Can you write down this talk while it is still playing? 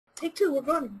take two. We're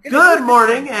going. Good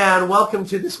morning and welcome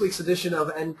to this week's edition of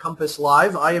NCompass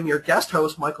Live. I am your guest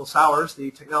host, Michael Sowers, the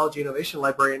Technology Innovation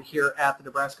Librarian here at the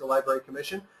Nebraska Library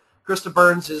Commission. Krista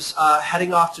Burns is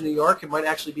heading off to New York and might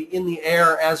actually be in the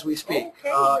air as we speak.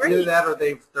 Okay, either that or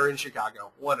they're in Chicago,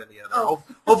 one or the other. Oh.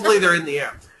 Hopefully they're in the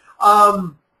air.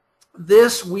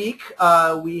 This week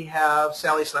we have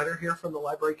Sally Snyder here from the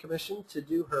Library Commission to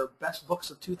do her Best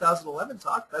Books of 2011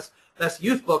 talk, Best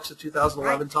Youth Books of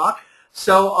 2011 talk.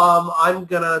 So I'm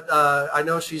gonna. I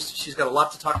know she's got a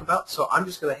lot to talk about, so I'm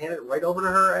just gonna hand it right over to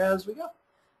her as we go.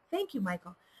 Thank you,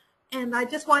 Michael. And I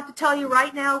just want to tell you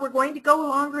right now, we're going to go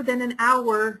longer than an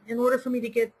hour in order for me to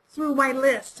get through my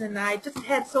list. And I just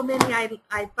had so many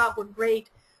I thought were great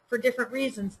for different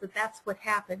reasons that's what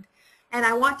happened. And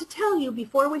I want to tell you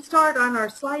before we start on our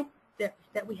slide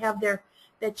that we have there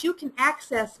that you can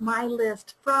access my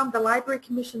list from the Library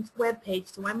Commission's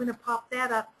webpage. So I'm going to pop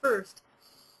that up first.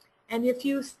 And if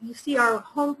you see our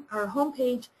home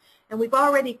page, and we've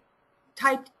already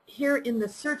typed here in the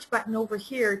search button over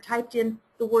here, typed in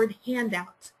the word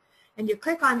handouts. And you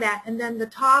click on that, and then the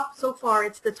top, so far,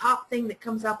 it's the top thing that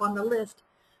comes up on the list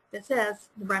that says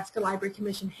Nebraska Library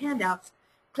Commission handouts.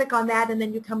 Click on that, and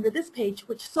then you come to this page,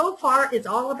 which so far is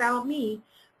all about me,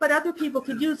 but other people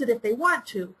could use it if they want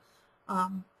to.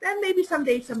 And maybe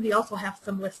someday somebody else will have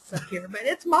some lists up here, but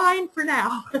it's mine for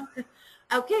now.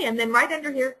 Okay, and then right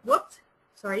under here, whoops,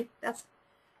 sorry, that's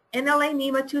NLA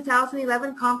NEMA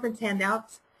 2011 Conference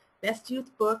Handouts, Best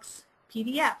Youth Books,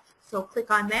 PDF. So click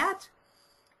on that,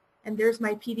 and there's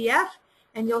my PDF,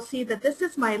 and you'll see that this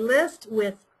is my list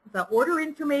with the order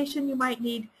information you might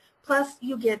need, plus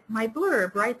you get my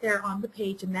blurb right there on the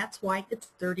page, and that's why it's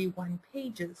 31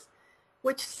 pages,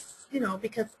 which, you know,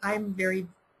 because I'm very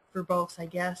verbose, I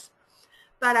guess.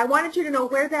 But I wanted you to know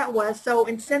where that was, so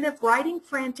instead of writing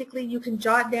frantically, you can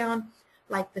jot down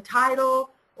like the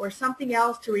title or something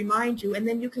else to remind you, and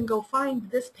then you can go find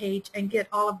this page and get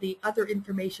all of the other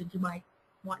information you might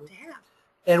want to have.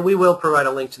 And we will provide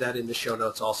a link to that in the show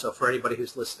notes also for anybody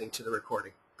who's listening to the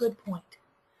recording. Good point.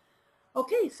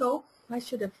 Okay, so I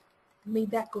should have made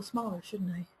that go smaller,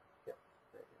 shouldn't I? Yeah.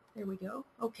 There we go.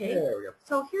 Okay. There we go.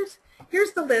 So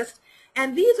here's the list,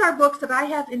 and these are books that I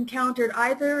have encountered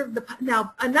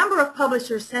now a number of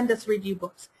publishers send us review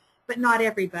books, but not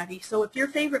everybody. So if your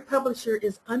favorite publisher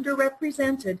is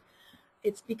underrepresented,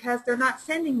 it's because they're not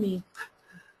sending me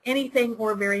anything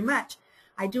or very much.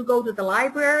 I do go to the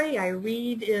library. I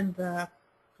read in the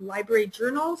library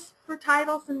journals for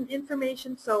titles and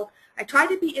information, so I try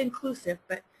to be inclusive,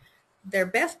 but their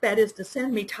best bet is to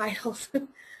send me titles.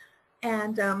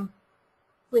 And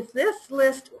with this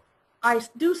list, I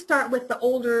do start with the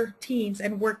older teens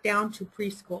and work down to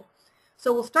preschool.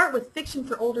 So we'll start with fiction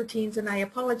for older teens, and I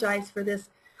apologize for this.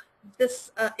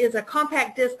 This is a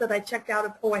compact disc that I checked out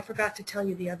of, oh, I forgot to tell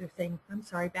you the other thing. I'm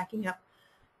sorry, backing up.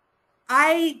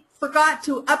 I forgot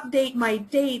to update my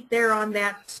date there on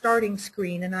that starting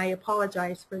screen, and I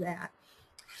apologize for that.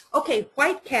 Okay,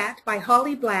 White Cat by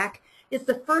Holly Black is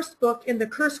the first book in the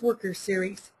Curse Workers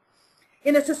series.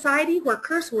 In a society where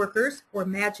curse workers, or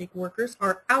magic workers,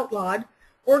 are outlawed,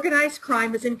 organized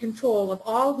crime is in control of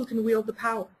all who can wield the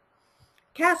power.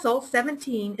 Castle,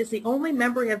 17, is the only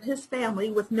member of his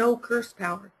family with no curse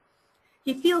power.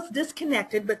 He feels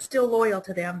disconnected but still loyal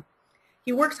to them.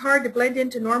 He works hard to blend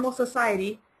into normal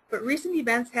society, but recent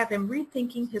events have him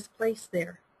rethinking his place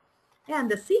there. And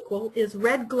the sequel is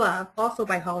Red Glove, also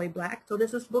by Holly Black, so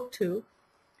this is book 2.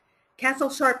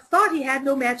 Castle Sharp thought he had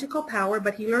no magical power,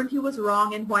 but he learned he was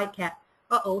wrong in White Cat.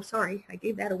 Uh-oh, sorry, I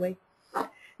gave that away.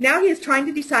 Now he is trying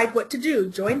to decide what to do,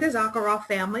 join the Zakharov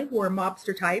family, who are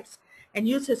mobster types, and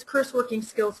use his curse-working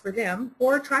skills for them,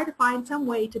 or try to find some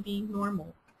way to be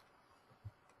normal.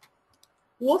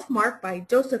 Wolfmark by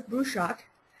Joseph Bruchac.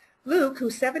 Luke,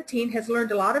 who's 17, has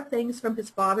learned a lot of things from his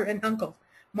father and uncle.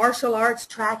 Martial arts,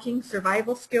 tracking,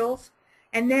 survival skills,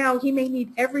 and now he may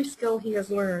need every skill he has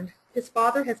learned. His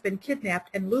father has been kidnapped,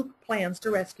 and Luke plans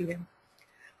to rescue him.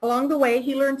 Along the way,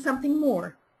 he learns something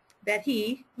more, that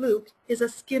he, Luke, is a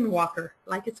skinwalker,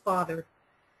 like his father.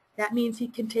 That means he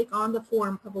can take on the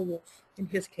form of a wolf, in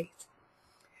his case.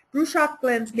 Bruchac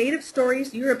blends native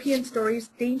stories, European stories,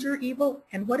 danger, evil,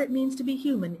 and what it means to be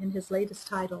human in his latest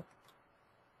title.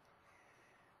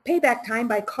 Payback Time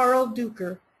by Carl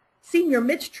Duker. Senior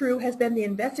Mitch True has been the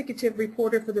investigative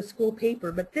reporter for the school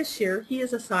paper, but this year he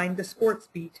is assigned the sports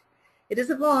beat. It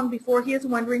isn't long before he is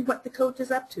wondering what the coach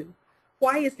is up to.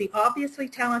 Why is the obviously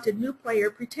talented new player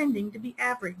pretending to be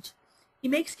average? He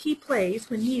makes key plays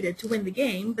when needed to win the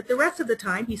game, but the rest of the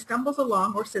time he stumbles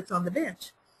along or sits on the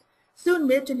bench. Soon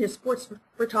Mitch and his sports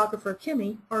photographer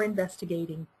Kimmy are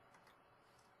investigating.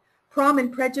 Prom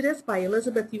and Prejudice by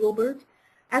Elizabeth Eulberg.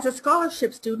 As a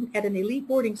scholarship student at an elite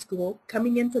boarding school,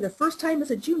 coming in for the first time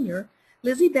as a junior,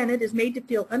 Lizzie Bennet is made to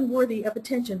feel unworthy of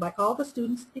attention by all the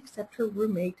students except her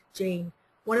roommate, Jane,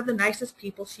 one of the nicest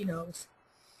people she knows.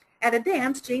 At a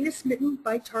dance, Jane is smitten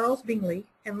by Charles Bingley,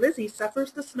 and Lizzie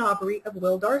suffers the snobbery of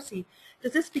Will Darcy.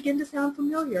 Does this begin to sound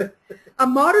familiar? A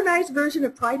modernized version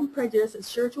of Pride and Prejudice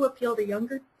is sure to appeal to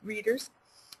younger readers,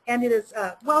 and it is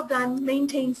well done,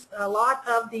 maintains a lot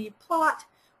of the plot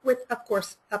with, of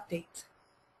course, updates.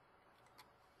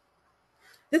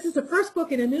 This is the first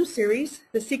book in a new series,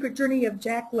 The Secret Journey of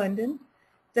Jack London.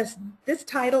 This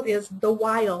title is The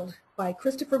Wild by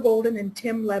Christopher Golden and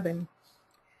Tim Levin.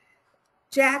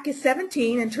 Jack is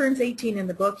 17 and turns 18 in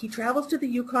the book. He travels to the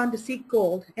Yukon to seek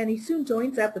gold, and he soon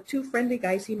joins up with two friendly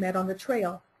guys he met on the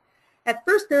trail. At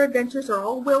first, their adventures are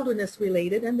all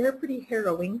wilderness-related, and they're pretty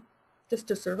harrowing, just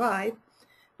to survive,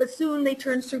 but soon they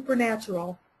turn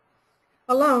supernatural.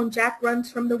 Alone, Jack runs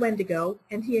from the Wendigo,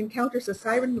 and he encounters a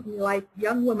siren-like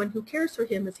young woman who cares for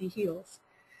him as he heals.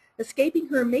 Escaping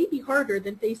her may be harder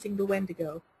than facing the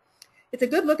Wendigo. It's a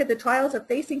good look at the trials of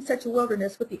facing such a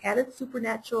wilderness with the added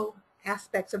supernatural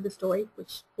aspects of the story,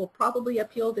 which will probably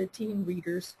appeal to teen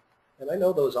readers. And I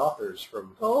know those authors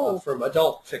from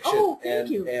adult fiction. Oh, thank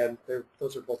you. And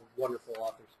those are both wonderful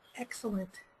authors.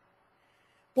 Excellent.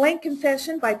 Blank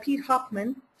Confession by Pete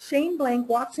Hoffman. Shane Blank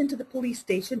walks into the police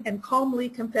station and calmly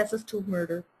confesses to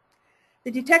murder.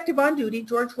 The detective on duty,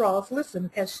 George Rawls,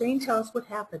 listens as Shane tells what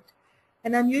happened.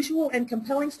 An unusual and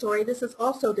compelling story, this is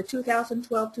also the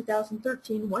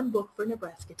 2012-2013 One Book for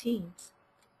Nebraska Teens.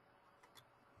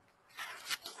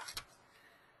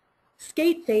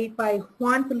 Skate Fate by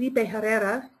Juan Felipe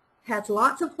Herrera has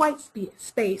lots of white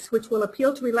space which will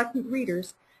appeal to reluctant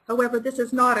readers. However, this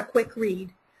is not a quick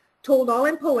read. Told all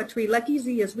in poetry, Lucky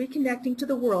Z is reconnecting to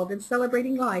the world and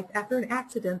celebrating life after an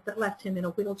accident that left him in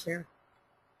a wheelchair.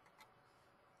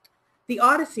 The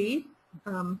Odyssey,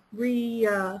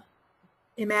 reimagined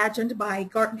by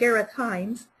Gareth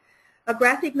Hines, a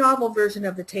graphic novel version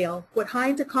of the tale. What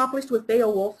Hines accomplished with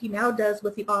Beowulf, he now does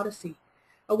with the Odyssey.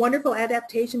 A wonderful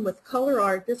adaptation with color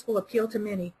art, this will appeal to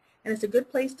many, and it's a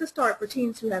good place to start for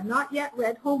teens who have not yet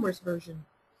read Homer's version,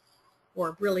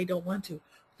 or really don't want to.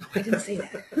 I didn't say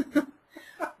that.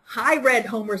 I read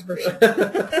Homer's version.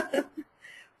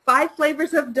 Five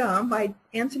Flavors of Dumb by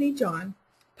Anthony John.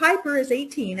 Piper is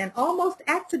 18 and almost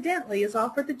accidentally is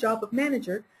offered the job of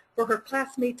manager for her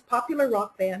classmates' popular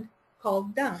rock band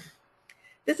called Dumb.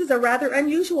 This is a rather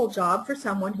unusual job for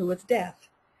someone who is deaf.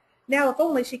 Now, if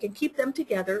only she can keep them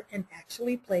together and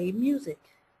actually play music.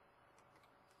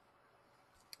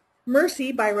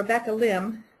 Mercy by Rebecca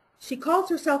Lim. She calls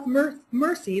herself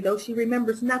Mercy, though she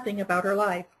remembers nothing about her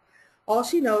life. All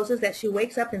she knows is that she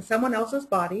wakes up in someone else's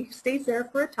body, stays there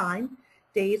for a time,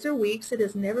 days or weeks, it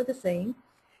is never the same,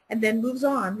 and then moves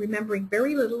on, remembering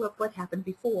very little of what happened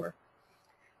before.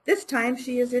 This time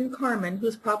she is in Carmen,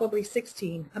 who's probably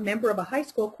 16, a member of a high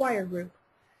school choir group.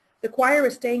 The choir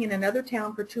is staying in another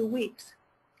town for 2 weeks.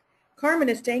 Carmen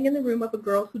is staying in the room of a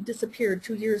girl who disappeared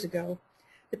 2 years ago.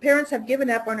 The parents have given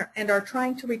up on her and are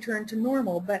trying to return to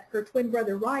normal, but her twin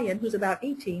brother Ryan, who's about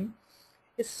 18,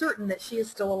 is certain that she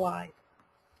is still alive.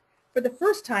 For the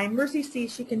first time, Mercy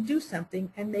sees she can do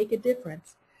something and make a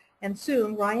difference. And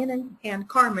soon, Ryan and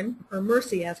Carmen, or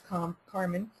Mercy as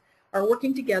Carmen, are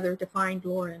working together to find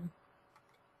Lauren.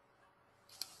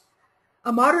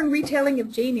 A modern retelling of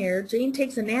Jane Eyre, Jane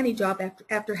takes a nanny job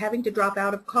after having to drop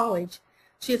out of college.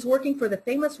 She is working for the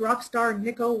famous rock star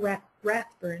Nico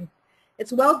Rathburn.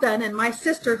 It's well done, and my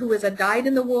sister, who is a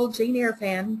dyed-in-the-wool Jane Eyre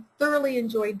fan, thoroughly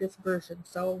enjoyed this version.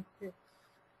 So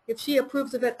if she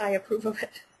approves of it, I approve of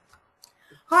it.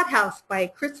 Hot House by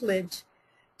Chris Lynch.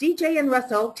 DJ and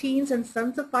Russell, teens and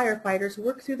sons of firefighters,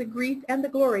 work through the grief and the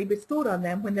glory bestowed on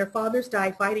them when their fathers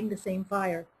die fighting the same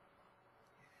fire.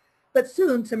 But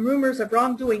soon some rumors of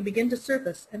wrongdoing begin to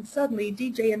surface, and suddenly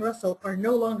DJ and Russell are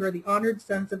no longer the honored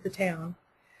sons of the town.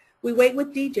 We wait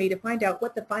with DJ to find out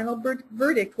what the final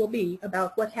verdict will be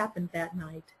about what happened that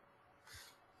night.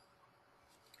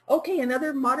 Okay,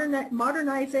 another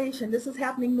modernization. This is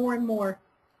happening more and more.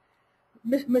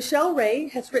 Michelle Ray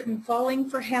has written Falling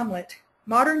for Hamlet.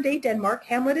 Modern-day Denmark,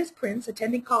 Hamlet is prince,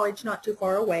 attending college not too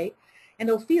far away, and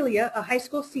Ophelia, a high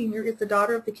school senior, is the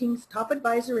daughter of the king's top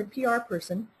advisor and PR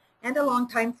person, and a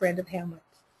longtime friend of Hamlet.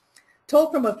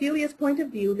 Told from Ophelia's point of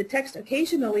view, the text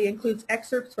occasionally includes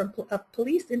excerpts from a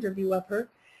police interview of her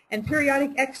and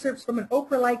periodic excerpts from an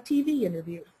Oprah-like TV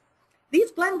interview.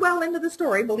 These blend well into the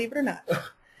story, believe it or not.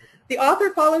 The author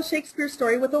follows Shakespeare's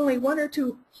story with only one or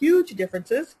two huge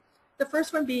differences, the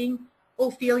first one being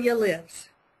Ophelia lives.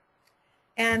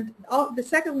 And the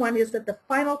second one is that the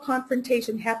final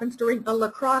confrontation happens during a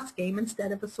lacrosse game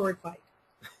instead of a sword fight.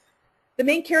 The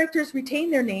main characters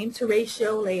retain their names,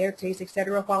 Horatio, Laertes,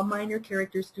 etc., while minor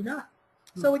characters do not.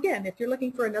 So again, if you're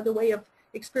looking for another way of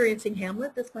experiencing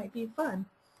Hamlet, this might be fun.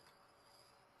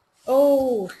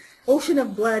 Oh, Ocean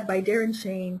of Blood by Darren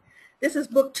Shane. This is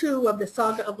book 2 of the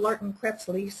Saga of Larton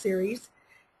Crepsley series,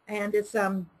 and it's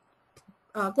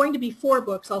going to be 4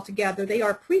 books altogether. They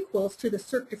are prequels to the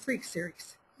Cirque du Freak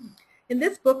series. In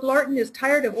this book, Larton is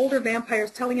tired of older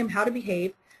vampires telling him how to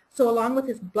behave, so along with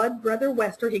his blood brother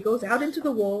Wester, he goes out into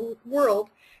the world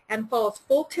and falls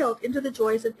full tilt into the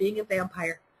joys of being a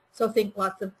vampire. So think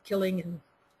lots of killing and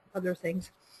other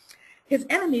things. His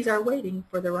enemies are waiting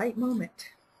for the right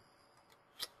moment.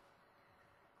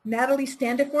 Natalie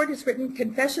Standiford has written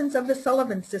Confessions of the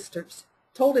Sullivan Sisters.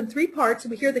 Told in 3 parts,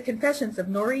 we hear the confessions of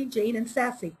Norrie, Jane, and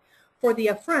Sassy for the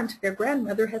affront their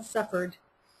grandmother has suffered.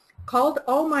 Called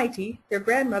Almighty, their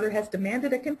grandmother has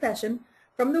demanded a confession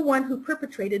from the one who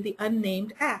perpetrated the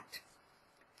unnamed act.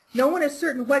 No one is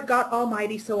certain what got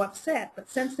Almighty so upset, but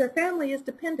since their family is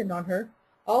dependent on her,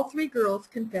 all 3 girls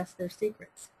confess their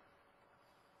secrets.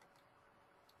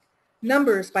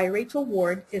 Numbers by Rachel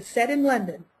Ward is set in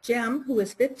London. Jem, who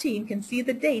is 15, can see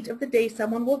the date of the day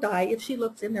someone will die if she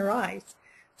looks in their eyes,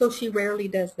 so she rarely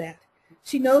does that.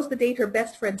 She knows the date her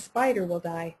best friend Spider will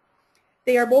die.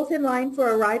 They are both in line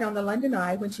for a ride on the London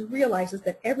Eye when she realizes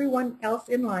that everyone else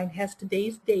in line has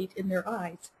today's date in their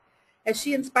eyes. As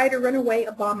she and Spider run away,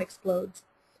 a bomb explodes.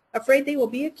 Afraid they will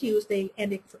be accused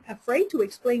and afraid to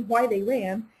explain why they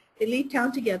ran, they leave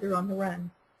town together on the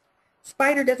run.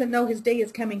 Spider doesn't know his day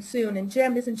is coming soon, and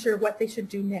Jem isn't sure what they should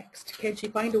do next. Can she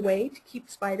find a way to keep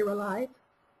Spider alive?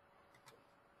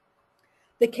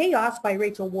 The Chaos by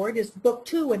Rachel Ward is book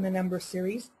 2 in the Numbers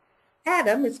series.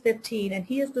 Adam is 15, and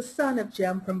he is the son of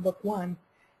Jem from book 1.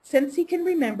 Since he can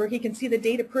remember, he can see the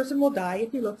date a person will die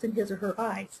if he looks in his or her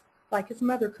eyes, like his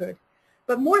mother could.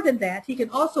 But more than that, he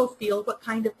can also feel what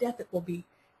kind of death it will be,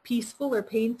 peaceful or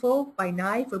painful, by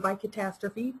knife or by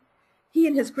catastrophe. He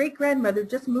and his great-grandmother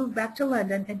just moved back to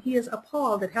London, and he is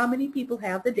appalled at how many people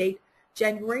have the date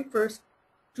January 1st,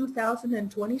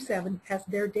 2027 as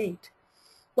their date.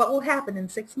 What will happen in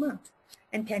 6 months,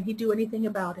 and can he do anything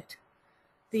about it?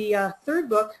 The third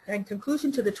book and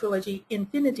conclusion to the trilogy,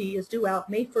 Infinity, is due out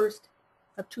May 1st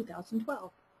of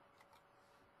 2012.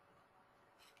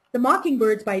 The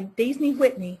Mockingbirds by Daisy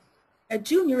Whitney. A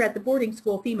junior at the boarding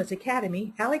school Themis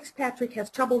Academy, Alex Patrick has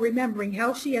trouble remembering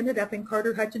how she ended up in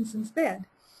Carter Hutchinson's bed.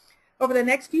 Over the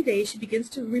next few days, she begins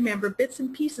to remember bits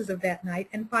and pieces of that night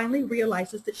and finally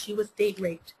realizes that she was date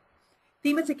raped.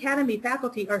 Themis Academy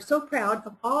faculty are so proud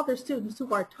of all their students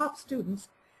who are top students,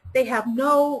 they have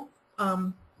no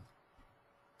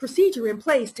procedure in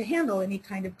place to handle any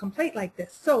kind of complaint like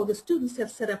this. So the students have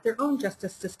set up their own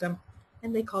justice system,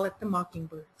 and they call it the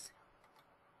Mockingbirds.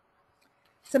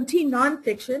 Some teen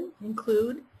nonfiction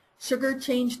include Sugar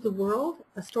Changed the World,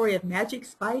 a story of magic,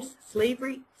 spice,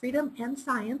 slavery, freedom, and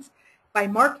science by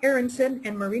Mark Aronson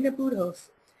and Marina Budhos.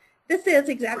 This is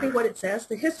exactly what it says,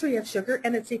 the history of sugar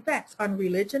and its effects on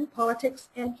religion, politics,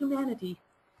 and humanity.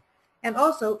 And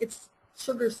also, it's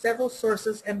sugar's several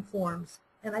sources and forms.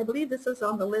 And I believe this is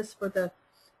on the list for the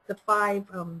 5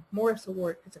 Morris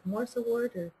Award. Is it Morris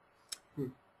Award? Or?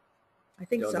 I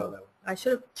think so. I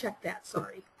should have checked that,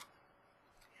 sorry.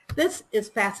 This is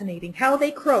fascinating. How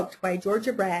They Croaked by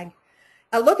Georgia Bragg.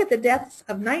 A look at the deaths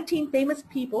of 19 famous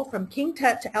people from King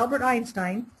Tut to Albert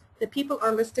Einstein. The people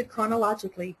are listed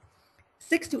chronologically.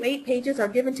 6 to 8 pages are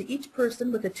given to each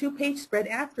person with a 2-page spread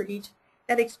after each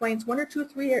that explains 1 or 2 or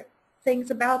 3 things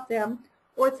about them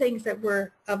or things that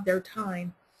were of their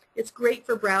time. It's great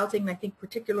for browsing, and I think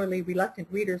particularly reluctant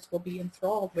readers will be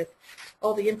enthralled with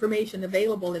all the information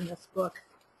available in this book.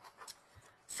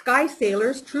 Sky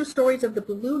Sailors, True Stories of the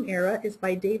Balloon Era is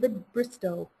by David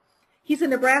Bristow. He's a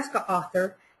Nebraska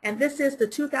author, and this is the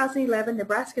 2011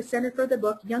 Nebraska Center for the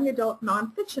Book Young Adult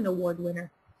Nonfiction Award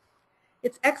winner.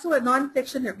 It's excellent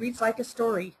nonfiction that reads like a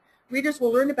story. Readers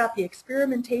will learn about the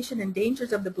experimentation and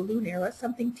dangers of the balloon era,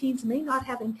 something teens may not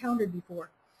have encountered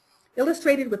before.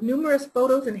 Illustrated with numerous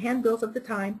photos and handbills of the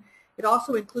time, it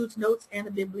also includes notes and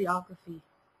a bibliography.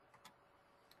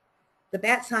 The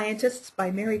Bat Scientists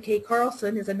by Mary Kay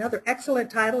Carlson is another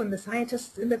excellent title in the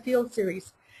Scientists in the Field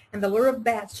series, and the lure of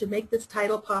bats should make this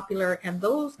title popular, and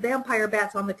those vampire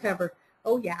bats on the cover,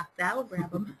 oh yeah, that'll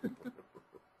grab them.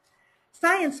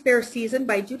 Science Fair Season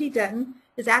by Judy Dutton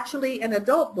is actually an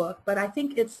adult book, but I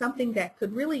think it's something that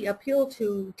could really appeal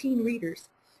to teen readers.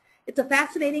 It's a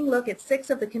fascinating look at 6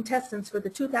 of the contestants for the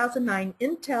 2009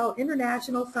 Intel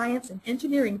International Science and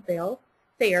Engineering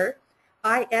Fair,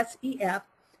 ISEF,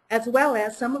 as well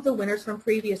as some of the winners from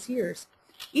previous years.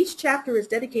 Each chapter is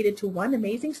dedicated to one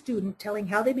amazing student telling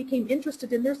how they became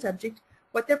interested in their subject,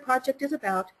 what their project is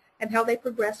about, and how they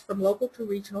progressed from local to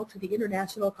regional to the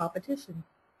international competition.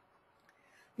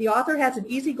 The author has an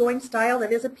easygoing style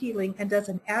that is appealing and does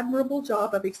an admirable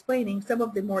job of explaining some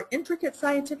of the more intricate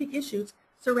scientific issues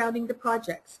surrounding the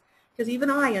projects, because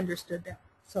even I understood them.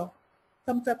 So,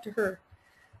 thumbs up to her.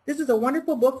 This is a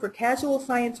wonderful book for casual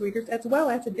science readers as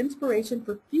well as an inspiration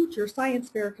for future science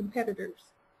fair competitors.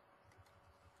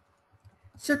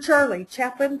 Sir Charlie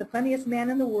Chaplin, The Funniest Man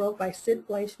in the World by Sid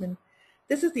Fleischman.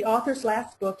 This is the author's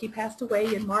last book. He passed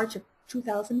away in March of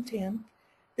 2010.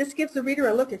 This gives the reader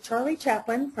a look at Charlie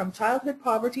Chaplin from childhood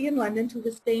poverty in London to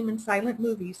his fame in silent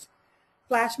movies.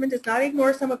 Fleischman does not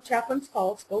ignore some of Chaplin's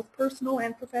faults, both personal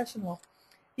and professional.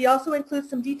 He also includes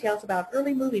some details about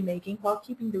early movie making while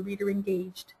keeping the reader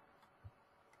engaged.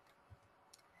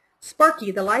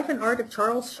 Sparky, The Life and Art of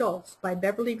Charles Schulz by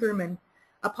Beverly Gurman.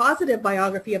 A positive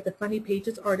biography of the Funny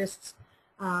Pages artists.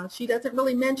 She doesn't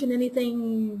really mention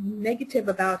anything negative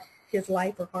about his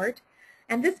life or art,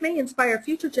 and this may inspire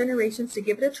future generations to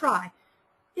give it a try,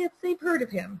 if they've heard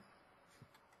of him.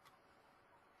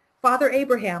 Father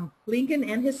Abraham, Lincoln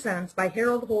and His Sons by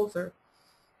Harold Holzer.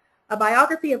 A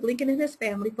biography of Lincoln and his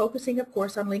family, focusing, of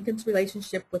course, on Lincoln's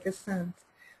relationship with his sons.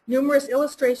 Numerous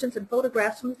illustrations and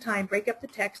photographs from the time break up the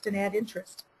text and add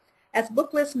interest. As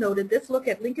Booklist noted, this look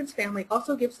at Lincoln's family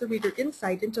also gives the reader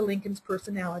insight into Lincoln's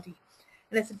personality,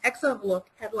 and it's an excellent look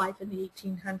at life in the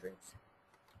 1800s.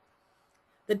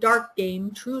 The Dark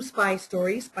Game, True Spy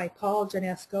Stories by Paul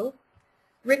Janesco.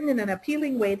 Written in an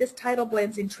appealing way, this title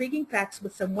blends intriguing facts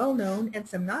with some well-known and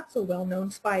some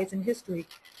not-so-well-known spies in history.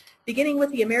 Beginning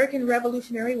with the American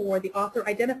Revolutionary War, the author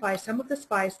identifies some of the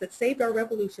spies that saved our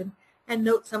revolution and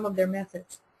notes some of their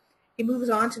methods. He moves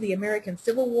on to the American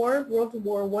Civil War, World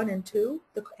War I and II,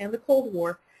 and the Cold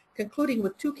War, concluding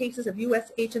with 2 cases of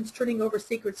U.S. agents turning over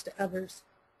secrets to others.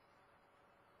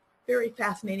 Very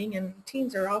fascinating, and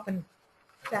teens are often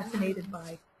fascinated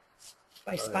by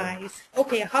spies.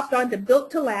 Okay, I hopped on to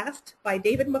Built to Last by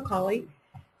David Macaulay.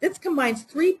 This combines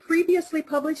 3 previously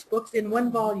published books in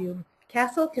one volume.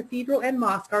 Castle, Cathedral, and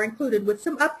Mosque are included with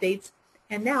some updates,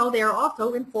 and now they are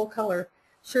also in full color,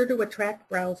 sure to attract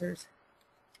browsers.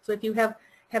 So if you have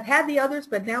had the others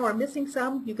but now are missing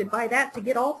some, you can buy that to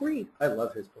get all 3. I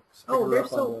love his books. Oh, they're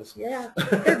so, yeah,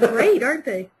 they're great, aren't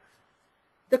they?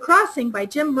 The Crossing by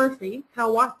Jim Murphy,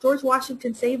 How George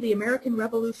Washington Saved the American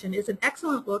Revolution, is an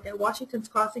excellent look at Washington's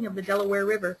crossing of the Delaware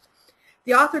River.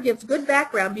 The author gives good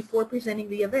background before presenting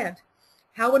the event.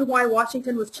 How and why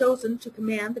Washington was chosen to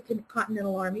command the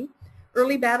Continental Army,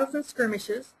 early battles and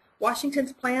skirmishes,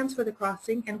 Washington's plans for the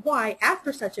crossing, and why,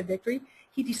 after such a victory,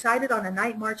 he decided on a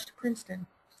night march to Princeton.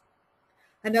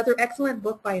 Another excellent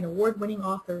book by an award-winning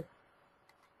author.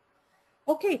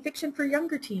 Okay, fiction for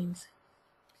younger teens.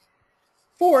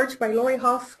 Forge by Laurie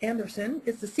Hoss Anderson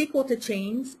is the sequel to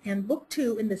Chains and Book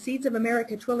 2 in the Seeds of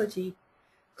America trilogy.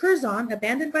 Curzon,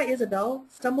 abandoned by Isabel,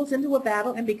 stumbles into a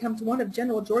battle and becomes one of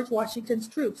General George Washington's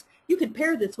troops. You could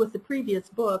pair this with the previous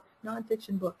book,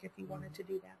 nonfiction book, if you wanted to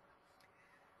do that.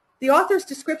 The author's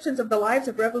descriptions of the lives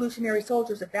of Revolutionary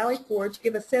soldiers at Valley Forge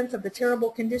give a sense of the terrible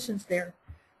conditions there.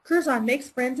 Curzon makes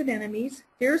friends and enemies,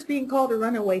 fears being called a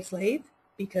runaway slave,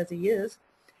 because he is,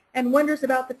 and wonders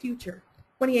about the future.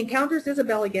 When he encounters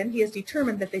Isabel again, he is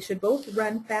determined that they should both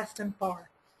run fast and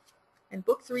far. And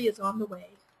Book 3 is on the way.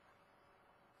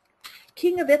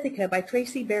 King of Ithaca by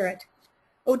Tracy Barrett.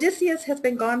 Odysseus has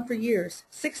been gone for years.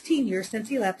 16 years since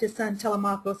he left. His son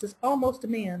Telemachus is almost a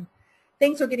man.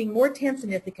 Things are getting more tense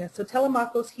in Ithaca, so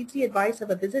Telemachus heeds the advice of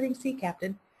a visiting sea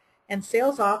captain and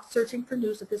sails off searching for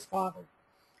news of his father.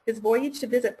 His voyage to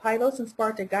visit Pylos and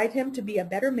Sparta guide him to be a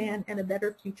better man and a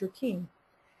better future king.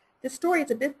 This story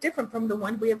is a bit different from the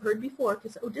one we have heard before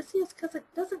because Odysseus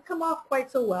doesn't come off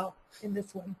quite so well in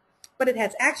this one. But it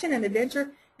has action and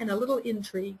adventure and a little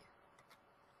intrigue.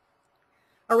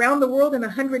 Around the World in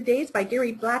 100 Days by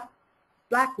Gary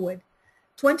Blackwood.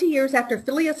 20 years after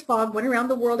Phileas Fogg went around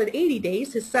the world in 80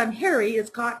 days, his son Harry is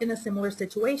caught in a similar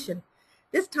situation.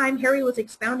 This time Harry was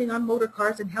expounding on motor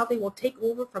cars and how they will take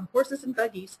over from horses and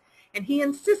buggies, and he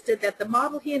insisted that the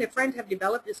model he and a friend have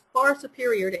developed is far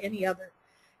superior to any other.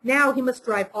 Now he must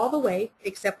drive all the way,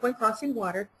 except when crossing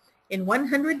water, in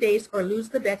 100 days or lose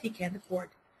the bet he can't afford.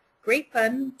 Great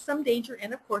fun, some danger,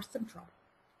 and of course some trouble.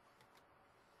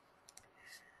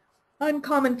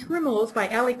 Uncommon Criminals by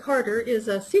Allie Carter is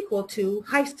a sequel to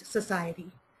Heist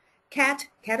Society.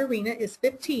 Katerina, is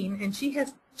 15, and she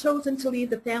has chosen to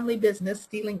leave the family business,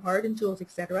 stealing art and jewels,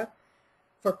 etc.,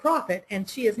 for profit, and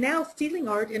she is now stealing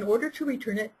art in order to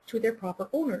return it to their proper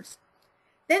owners.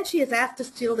 Then she is asked to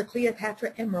steal the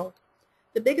Cleopatra emerald.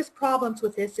 The biggest problems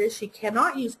with this is she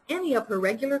cannot use any of her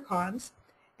regular cons,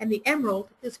 and the emerald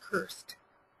is cursed.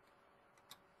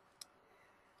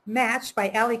 Match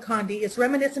by Ali Condi is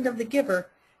reminiscent of The Giver.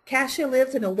 Kasia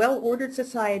lives in a well-ordered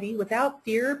society without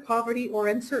fear, poverty, or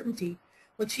uncertainty.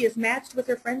 When she is matched with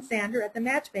her friend Xander at the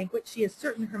match banquet, she is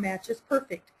certain her match is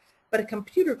perfect. But a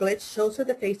computer glitch shows her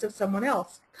the face of someone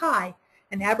else, Kai,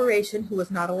 an aberration who is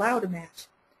not allowed a match.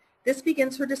 This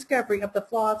begins her discovery of the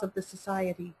flaws of the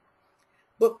society.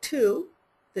 Book 2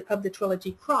 of the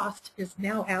trilogy, Crossed, is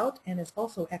now out and is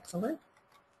also excellent.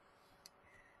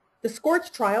 The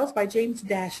Scorch Trials by James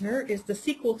Dashner is the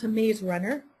sequel to Maze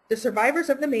Runner. The survivors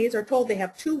of the maze are told they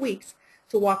have 2 weeks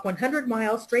to walk 100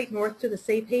 miles straight north to the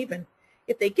safe haven.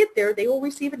 If they get there, they will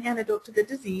receive an antidote to the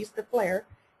disease, the flare,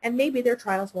 and maybe their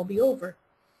trials will be over.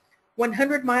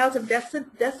 100 miles of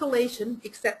desolation,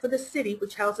 except for the city,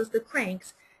 which houses the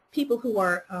cranks, people who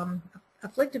are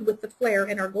afflicted with the flare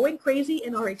and are going crazy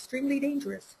and are extremely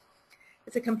dangerous.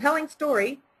 It's a compelling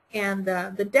story, and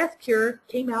The Death Cure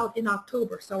came out in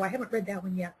October, so I haven't read that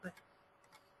one yet, but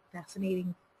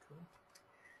fascinating.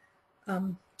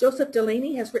 Joseph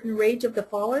Delaney has written Rage of the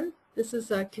Fallen. This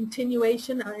is a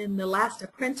continuation in the Last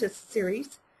Apprentice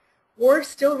series. War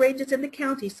still rages in the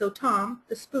county, so Tom,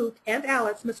 the spook, and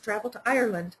Alice must travel to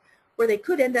Ireland, where they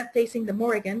could end up facing the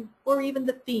Morrigan, or even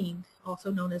the Fiend, also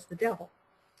known as the Devil.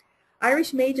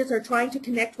 Irish mages are trying to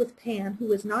connect with Pan,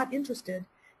 who is not interested,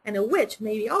 and a witch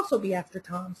may also be after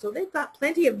Tom, so they've got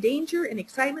plenty of danger and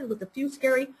excitement with a few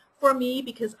scary, for me,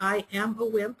 because I am a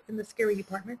wimp in the scary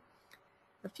department,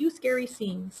 a few scary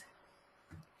scenes.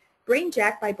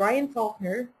 Brainjack by Brian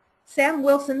Faulkner. Sam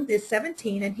Wilson is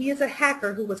 17, and he is a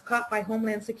hacker who was caught by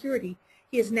Homeland Security.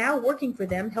 He is now working for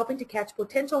them, helping to catch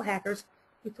potential hackers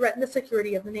who threaten the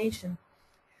security of the nation.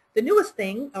 The newest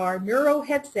thing are neuro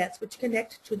headsets which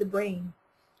connect to the brain.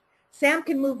 Sam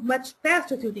can move much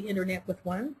faster through the internet with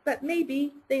one, but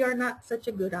maybe they are not such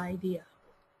a good idea.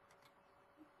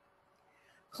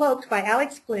 Cloaked by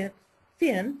Alex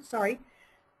Finn.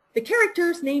 The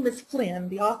character's name is Flynn.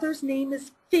 The author's name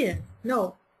is Finn.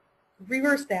 No,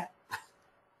 reverse that.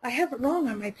 I have it wrong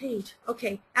on my page.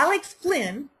 Okay, Alex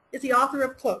Flynn is the author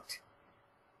of Cloaked.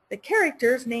 The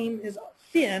character's name is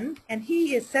Finn, and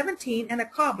he is 17 and a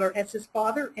cobbler as his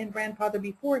father and grandfather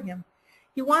before him.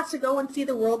 He wants to go and see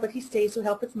the world, but he stays to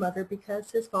help his mother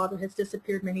because his father has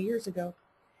disappeared many years ago.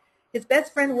 His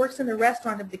best friend works in the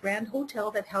restaurant of the Grand Hotel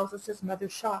that houses his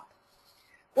mother's shop.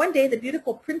 One day, the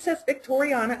beautiful Princess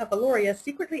Victoriana of Valoria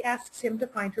secretly asks him to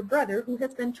find her brother, who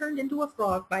has been turned into a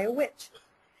frog by a witch.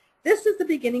 This is the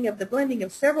beginning of the blending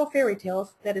of several fairy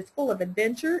tales that is full of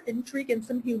adventure, intrigue, and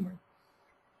some humor.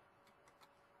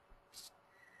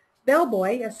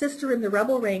 Bellboy, A Sister in the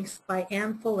Rebel Ranks by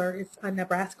Ann Fuller, is a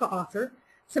Nebraska author.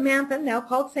 Samantha, now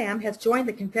called Sam, has joined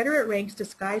the Confederate ranks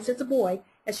disguised as a boy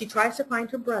as she tries to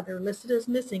find her brother, listed as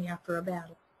missing after a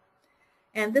battle.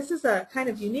 And this is a kind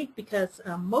of unique because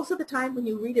most of the time when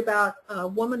you read about a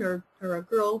woman or a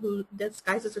girl who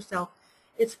disguises herself,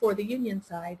 it's for the Union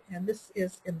side, and this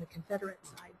is in the Confederate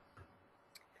side.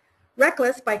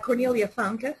 Reckless by Cornelia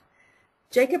Funke.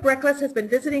 Jacob Reckless has been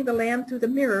visiting the land through the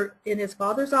mirror in his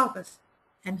father's office,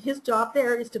 and his job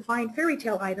there is to find fairy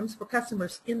tale items for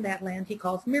customers in that land he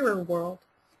calls Mirror World.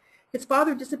 His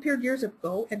father disappeared years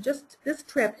ago, and just this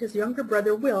trip his younger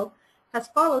brother Will has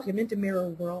followed him into Mirror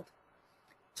World,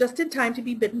 just in time to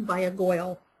be bitten by a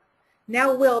goyle.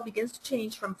 Now Will begins to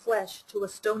change from flesh to a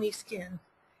stony skin.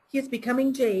 He is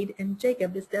becoming Jade, and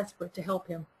Jacob is desperate to help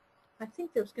him. I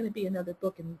think there's going to be another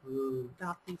book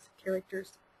about these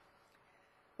characters.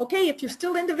 Okay, if you're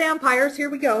still into vampires, here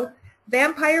we go.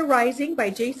 Vampire Rising by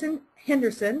Jason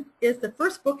Henderson is the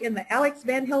first book in the Alex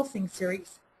Van Helsing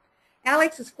series.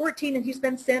 Alex is 14 and he's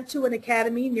been sent to an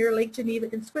academy near Lake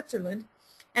Geneva in Switzerland.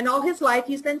 And all his life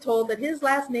he's been told that his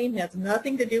last name has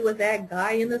nothing to do with that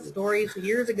guy in the stories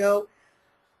years ago.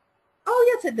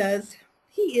 Oh, yes, it does.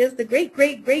 He is the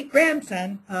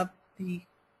great-great-great-grandson of the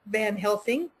Van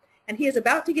Helsing, and he is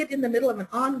about to get in the middle of an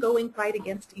ongoing fight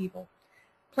against evil.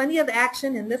 Plenty of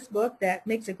action in this book that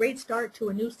makes a great start to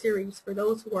a new series for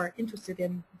those who are interested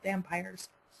in vampires.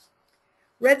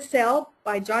 Red Cell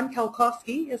by John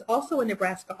Kalkowski is also a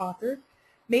Nebraska author.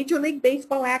 Major League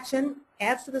Baseball action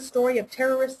adds to the story of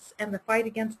terrorists and the fight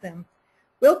against them.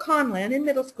 Will Conlon, in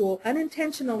middle school,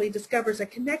 unintentionally discovers a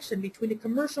connection between a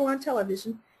commercial on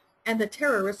television and the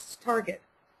terrorist's target.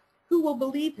 Who will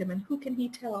believe him, and who can he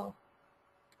tell?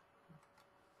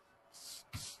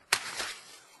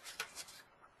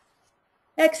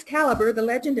 Excalibur, The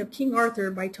Legend of King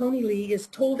Arthur by Tony Lee is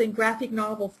told in graphic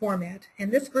novel format,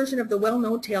 and this version of the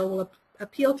well-known tale will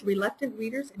appeal to reluctant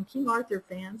readers and King Arthur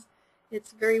fans.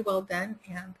 It's very well done,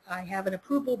 and I have an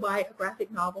approval by a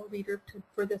graphic novel reader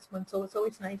for this one, so it's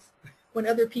always nice when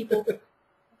other people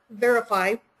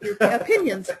verify your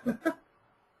opinions.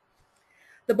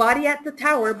 The Body at the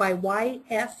Tower by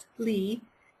Y.S. Lee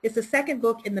is the second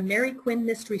book in the Mary Quinn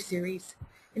mystery series.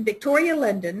 In Victoria,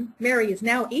 London, Mary is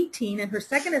now 18, and her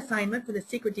second assignment for the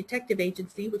secret detective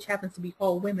agency, which happens to be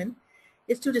all women,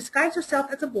 is to disguise herself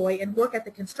as a boy and work at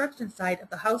the construction site of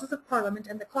the Houses of Parliament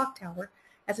and the Clock Tower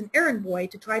as an errand boy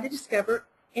to try to discover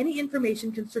any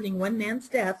information concerning one man's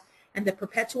death and the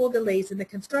perpetual delays in the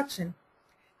construction.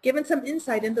 Given some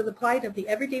insight into the plight of the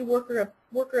everyday worker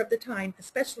of the time,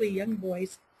 especially young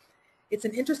boys, it's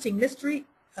an interesting mystery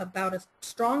about a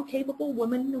strong, capable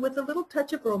woman with a little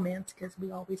touch of romance, because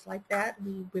we always like that,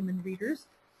 we women readers.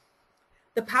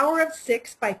 The Power of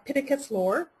Six by Pittacus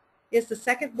Lore is the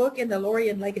second book in the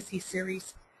Lorien Legacy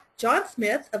series. John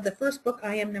Smith, of the first book,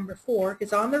 I Am Number 4,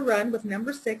 is on the run with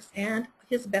Number 6 and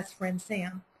his best friend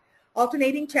Sam.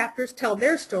 Alternating chapters tell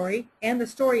their story and the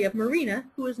story of Marina,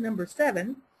 who is Number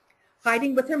 7,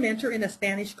 hiding with her mentor in a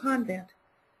Spanish convent.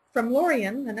 From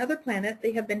Lorien, another planet,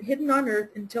 they have been hidden on Earth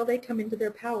until they come into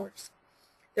their powers.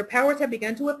 Their powers have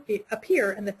begun to appear,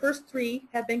 and the first 3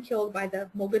 have been killed by the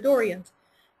Mogadorians.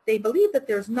 They believe that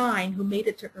there's 9 who made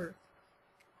it to Earth.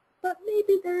 But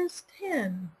maybe there's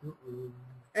 10.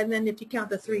 And then if you count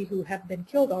the 3 who have been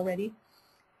killed already.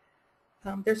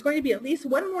 There's going to be at least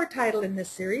one more title in this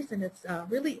series, and it's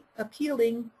really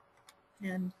appealing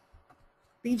and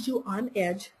leaves you on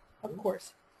edge, of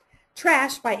course.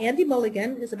 Trash by Andy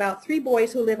Mulligan is about 3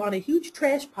 boys who live on a huge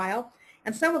trash pile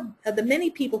and some of the many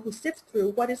people who sift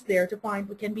through what is there to find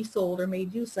what can be sold or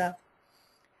made use of.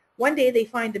 One day they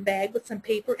find a bag with some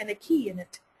paper and a key in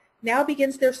it. Now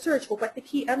begins their search for what the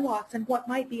key unlocks and what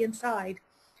might be inside.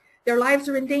 Their lives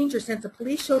are in danger since the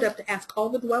police showed up to ask all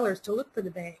the dwellers to look for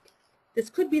the bag. This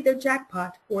could be their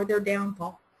jackpot or their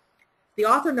downfall. The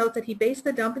author notes that he based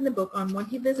the dump in the book on one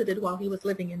he visited while he was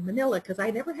living in Manila, because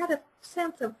I never had a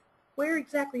sense of where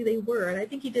exactly they were, and I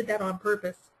think he did that on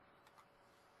purpose.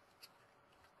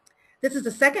 This is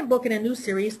the second book in a new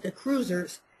series, The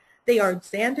Cruisers. They are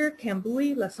Xander,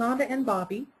 Kambui, Lasanda, and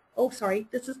Bobby.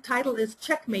 This title is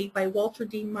Checkmate by Walter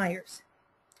Dean Myers.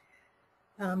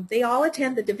 They all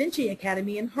attend the Da Vinci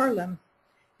Academy in Harlem.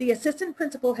 The assistant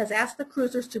principal has asked the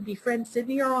Cruisers to befriend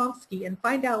Sidney Oromsky and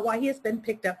find out why he has been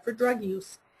picked up for drug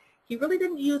use. He really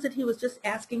didn't use it, he was just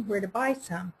asking where to buy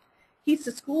some. He's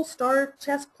the school star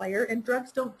chess player, and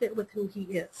drugs don't fit with who he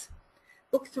is.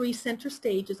 Book 3, Center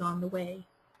Stage, is on the way.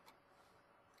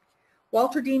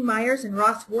 Walter Dean Myers and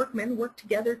Ross Workman worked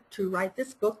together to write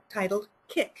this book titled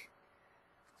Kick.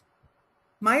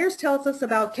 Myers tells us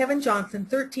about Kevin Johnson,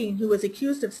 13, who was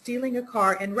accused of stealing a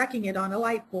car and wrecking it on a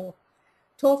light pole.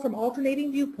 Told from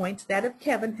alternating viewpoints, that of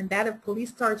Kevin and that of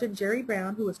Police Sergeant Jerry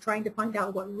Brown, who was trying to find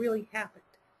out what really happened.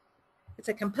 It's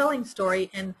a compelling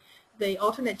story, and the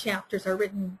alternate chapters are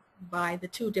written by the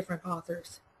 2 different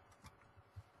authors.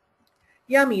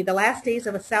 Yummy, The Last Days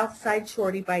of a South Side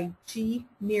Shorty by G.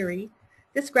 Neary.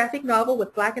 This graphic novel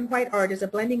with black and white art is a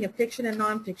blending of fiction and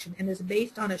nonfiction and is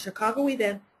based on a Chicago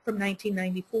event from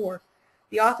 1994.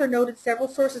 The author noted several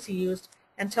sources he used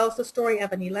and tells the story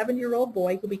of an 11-year-old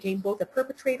boy who became both a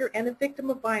perpetrator and a victim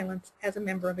of violence as a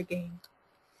member of a gang.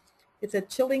 It's a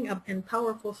chilling and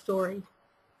powerful story.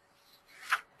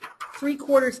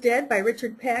 3/4 Dead by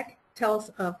Richard Peck tells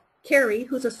of Carrie,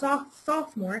 who's a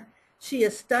sophomore. She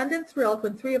is stunned and thrilled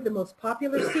when 3 of the most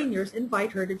popular seniors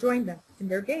invite her to join them in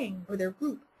their gang or their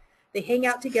group. They hang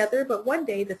out together, but one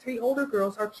day the 3 older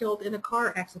girls are killed in a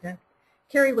car accident.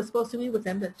 Carrie was supposed to be with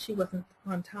them, but she wasn't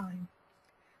on time.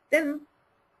 Then,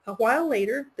 a while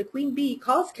later, the Queen Bee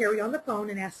calls Carrie on the phone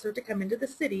and asks her to come into the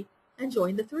city and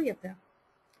join the 3 of them.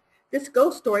 This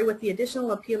ghost story, with the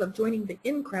additional appeal of joining the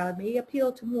in crowd, may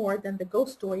appeal to more than the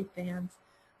ghost story fans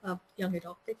of young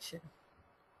adult fiction.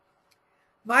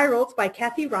 Virals by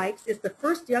Kathy Reichs is the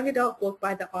first young adult book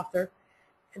by the author,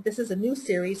 and this is a new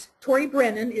series. Tori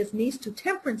Brennan is niece to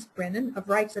Temperance Brennan of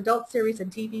Reichs' adult series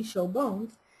and TV show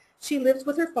Bones. She lives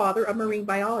with her father, a marine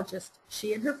biologist.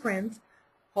 She and her friends,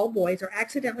 all boys, are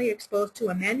accidentally exposed to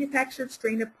a manufactured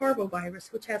strain of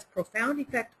parvovirus, which has profound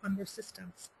effect on their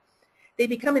systems. They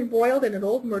become embroiled in an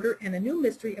old murder and a new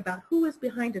mystery about who is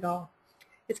behind it all.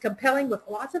 It's compelling with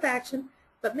lots of action,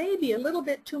 but maybe a little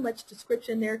bit too much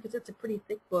description there because it's a pretty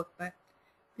thick book. But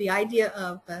the idea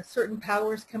of certain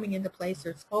powers coming into place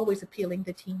is always appealing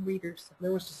to teen readers.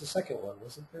 There was just a second one,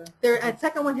 wasn't there? A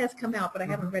second one has come out, but I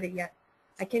haven't read it yet.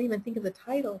 I can't even think of the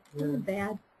title. Oh,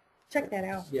 bad. Check that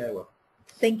out. Yeah, I will.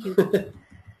 Thank you.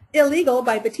 Illegal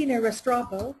by Bettina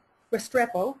Restrepo.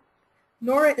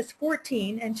 Nora is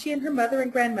 14, and she and her mother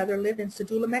and grandmother live in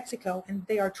Sedula, Mexico, and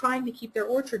they are trying to keep their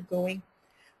orchard going.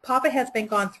 Papa has been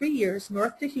gone 3 years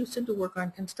north to Houston to work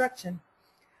on construction.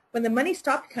 When the money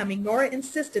stopped coming, Nora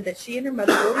insisted that she and her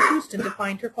mother go to Houston to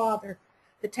find her father.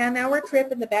 The 10-hour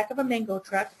trip in the back of a mango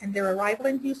truck and their arrival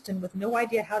in Houston with no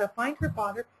idea how to find her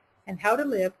father and how to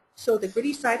live show the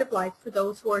gritty side of life for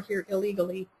those who are here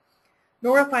illegally.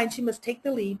 Nora finds she must take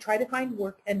the lead, try to find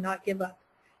work, and not give up.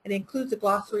 It includes a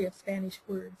glossary of Spanish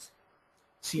words.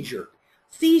 Seizure.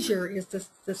 Seizure is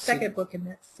the second book in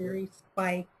that series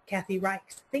by Kathy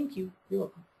Reichs. Thank you. You're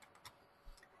welcome.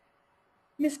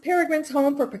 Miss Peregrine's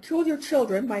Home for Peculiar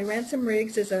Children by Ransom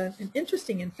Riggs is an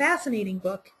interesting and fascinating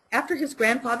book. After his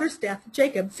grandfather's death,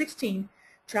 Jacob, 16,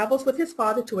 travels with his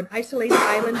father to an isolated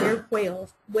island near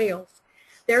Wales.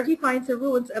 There he finds the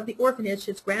ruins of the orphanage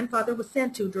his grandfather was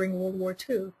sent to during World War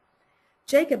II.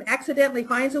 Jacob accidentally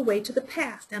finds a way to the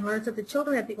past and learns that the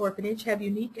children at the orphanage have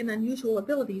unique and unusual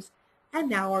abilities and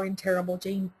now are in terrible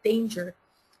danger.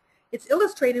 It's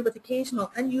illustrated with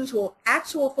occasional unusual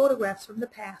actual photographs from the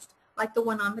past, like the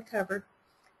one on the cover.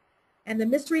 And the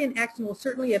mystery and action will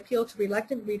certainly appeal to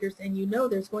reluctant readers, and you know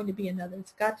there's going to be another.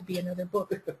 It's got to be another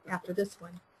book after this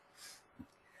one.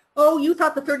 Oh, you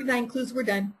thought the 39 clues were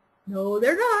done. No,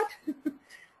 they're not.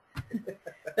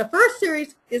 The first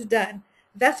series is done.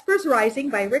 Vespers Rising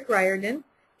by Rick Riordan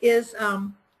is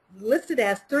listed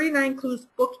as 39 Clues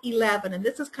Book 11, and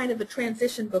this is kind of a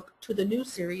transition book to the new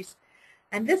series.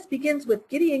 And this begins with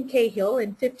Gideon Cahill in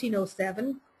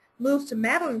 1507, moves to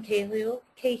Madeline Cahill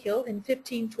in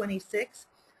 1526,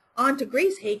 on to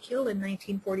Grace Cahill in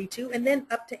 1942, and then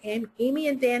up to Amy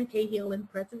and Dan Cahill in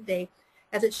present day,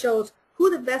 as it shows who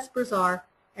the Vespers are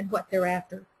and what they're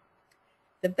after.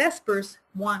 The Vespers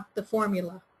want the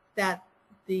formula that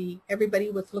everybody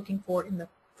was looking for in the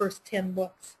first 10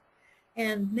 books.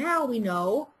 And now we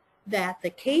know that the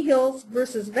Cahills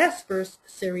versus Vespers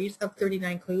series of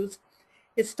 39 Clues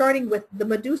is starting with The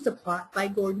Medusa Plot by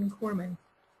Gordon Corman.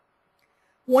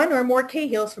 One or more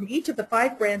Cahills from each of the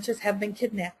 5 branches have been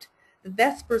kidnapped. The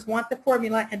Vespers want the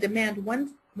formula and demand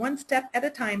one step at a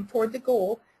time toward the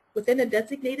goal within a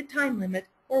designated time limit,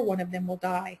 or one of them will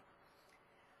die.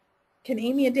 Can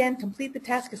Amy and Dan complete the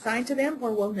task assigned to them,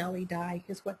 or will Nellie die,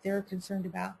 is what they're concerned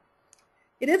about.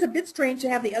 It is a bit strange to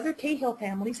have the other Cahill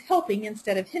families helping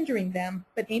instead of hindering them,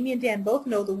 but Amy and Dan both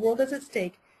know the world is at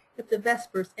stake if the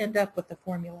Vespers end up with the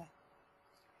formula.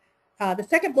 The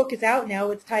second book is out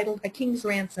now. It's titled A King's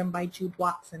Ransom by Jude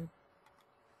Watson.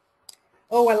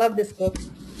 Oh, I love this book.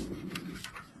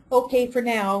 Okay for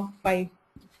Now by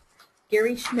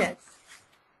Gary Schmitz.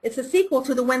 It's a sequel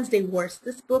to The Wednesday Wars.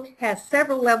 This book has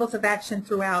several levels of action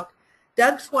throughout.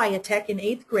 Doug Swiatek in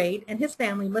 8th grade and his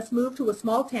family must move to a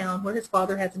small town where his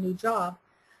father has a new job.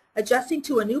 Adjusting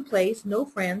to a new place, no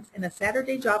friends, and a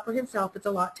Saturday job for himself is a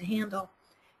lot to handle.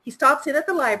 He stops in at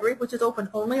the library, which is open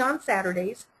only on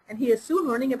Saturdays, and he is soon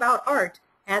learning about art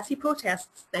as he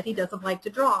protests that he doesn't like to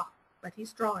draw, but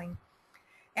he's drawing.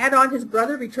 Add on his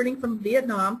brother returning from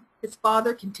Vietnam, his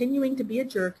father continuing to be a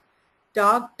jerk.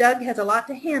 Doug has a lot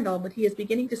to handle, but he is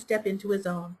beginning to step into his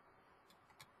own.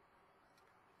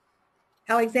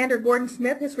 Alexander Gordon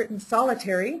Smith has written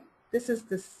Solitary. This is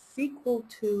the sequel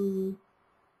to,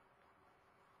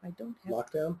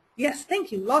 Lockdown? Yes,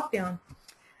 thank you, Lockdown.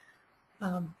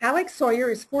 Alex Sawyer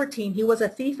is 14. He was a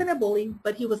thief and a bully,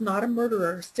 but he was not a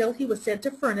murderer. Still, he was sent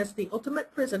to Furnace, the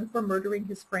ultimate prison for murdering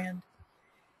his friend.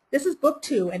 This is book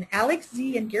 2, and Alex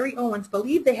Z and Gary Owens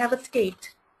believe they have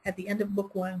escaped at the end of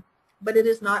book 1. But it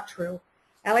is not true.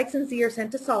 Alex and Z are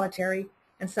sent to Solitary,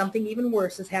 and something even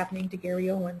worse is happening to Gary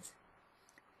Owens.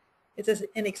 It's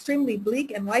an extremely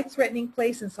bleak and life-threatening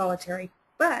place in Solitary,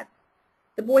 but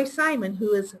the boy Simon,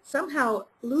 who is somehow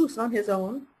loose on his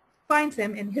own, finds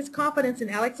him, and his confidence in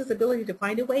Alex's ability to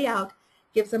find a way out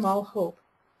gives them all hope.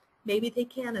 Maybe they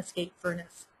can escape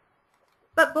Furnace.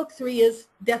 But book 3 is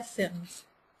Death Sentence.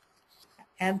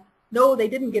 And no, they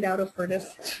didn't get out of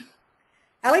Furnace.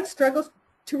 Alex struggles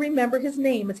to remember his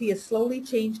name as he is slowly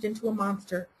changed into a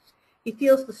monster. He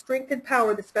feels the strength and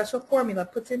power the special formula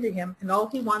puts into him, and all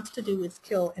he wants to do is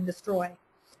kill and destroy.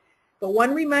 But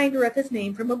one reminder of his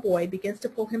name from a boy begins to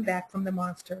pull him back from the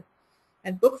monster.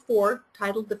 And book 4,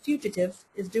 titled The Fugitives,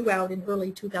 is due out in early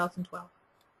 2012.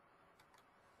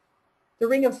 The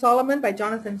Ring of Solomon by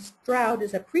Jonathan Stroud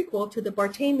is a prequel to the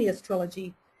Bartimaeus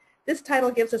trilogy. This title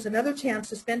gives us another chance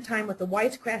to spend time with the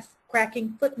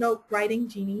wisecracking, footnote-writing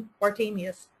genie,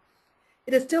 Bartimaeus.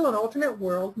 It is still an alternate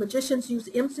world. Magicians use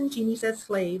imps and genies as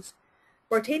slaves.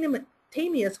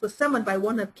 Bartimaeus was summoned by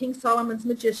one of King Solomon's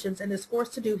magicians and is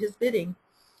forced to do his bidding.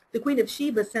 The Queen of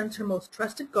Sheba sends her most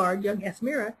trusted guard, young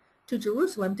Esmira, to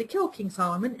Jerusalem to kill King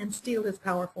Solomon and steal his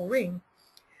powerful ring.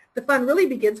 The fun really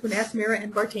begins when Asmira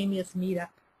and Bartimaeus meet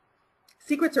up.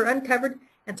 Secrets are uncovered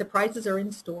and surprises are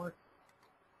in store.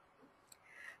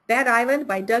 Bad Island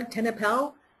by Doug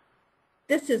Tenapel.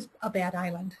 This is a bad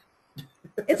island.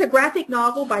 It's a graphic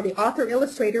novel by the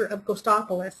author-illustrator of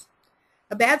Ghostopolis.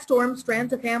 A bad storm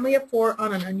strands a family of 4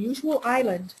 on an unusual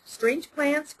island. Strange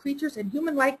plants, creatures, and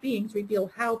human-like beings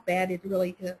reveal how bad it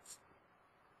really is.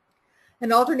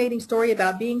 An alternating story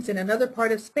about beings in another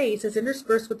part of space is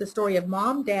interspersed with the story of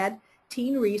Mom, Dad,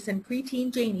 Teen Reese, and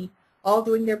preteen Janie, all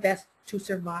doing their best to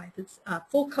survive. It's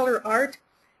full-color art,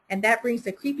 and that brings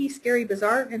the creepy, scary,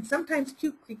 bizarre, and sometimes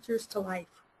cute creatures to life.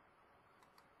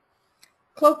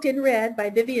 Cloaked in Red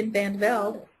by Vivian Van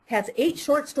Velde has 8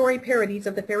 short story parodies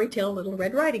of the fairy tale Little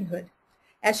Red Riding Hood.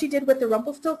 As she did with the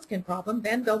Rumpelstiltskin problem,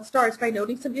 Van Velde starts by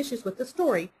noting some issues with the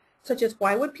story, such as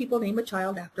why would people name a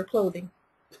child after clothing?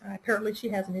 Apparently she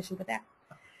has an issue with that.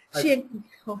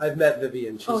 I've met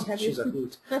Vivian. She's a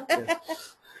hoot. Yeah.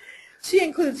 She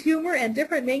includes humor and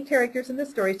different main characters in the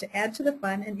stories to add to the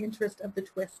fun and interest of the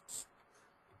twists.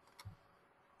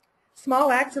 Small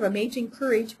Acts of Amazing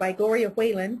Courage by Gloria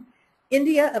Whalen.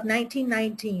 India of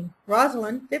 1919.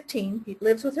 Rosalind, 15,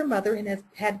 lives with her mother and has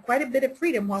had quite a bit of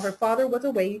freedom while her father was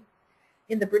away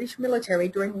in the British military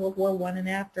during World War I and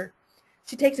after.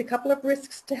 She takes a couple of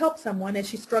risks to help someone as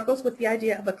she struggles with the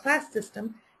idea of a class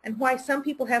system and why some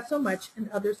people have so much and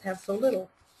others have so little.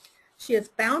 She is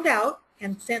found out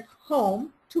and sent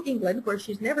home to England, where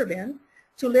she's never been,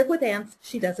 to live with aunts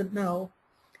she doesn't know.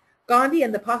 Gandhi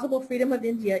and the possible freedom of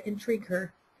India intrigue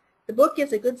her. The book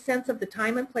gives a good sense of the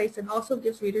time and place and also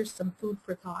gives readers some food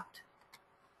for thought.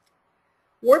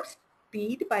 Warp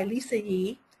Speed by Lisa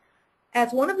Yee.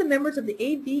 As one of the members of the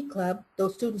AV Club,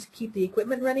 those students who keep the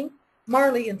equipment running,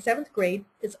 Marley in 7th grade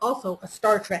is also a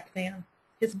Star Trek fan.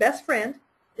 His best friend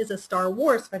is a Star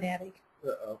Wars fanatic.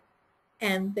 Uh-oh.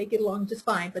 And they get along just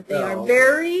fine, but they are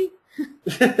very,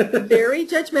 very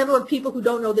judgmental of people who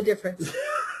don't know the difference,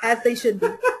 as they should be.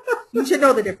 You should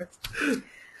know the difference.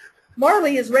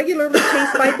 Marley is regularly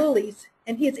chased by bullies,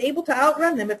 and he is able to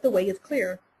outrun them if the way is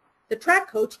clear. The track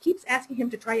coach keeps asking him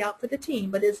to try out for the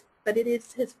team, but it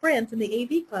is his friends in the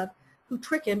AV Club who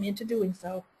trick him into doing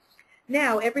so.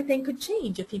 Now everything could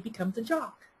change if he becomes a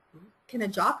jock. Can a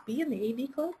jock be in the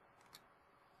AV Club?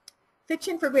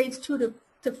 Fiction for grades 2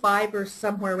 to 5 or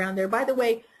somewhere around there. By the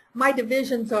way, my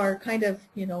divisions are kind of,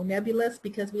 nebulous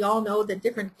because we all know that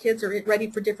different kids are ready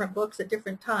for different books at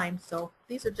different times. So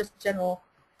these are just general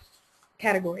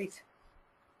categories.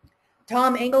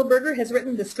 Tom Engelberger has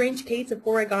written The Strange Case of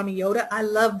Origami Yoda. I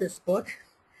love this book.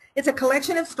 It's a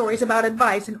collection of stories about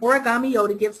advice an Origami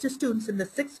Yoda gives to students in the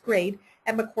 6th grade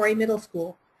at Macquarie Middle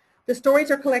School. The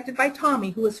stories are collected by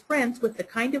Tommy, who is friends with the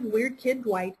kind of weird kid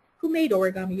Dwight who made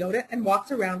Origami Yoda and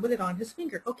walks around with it on his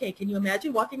finger. Okay, can you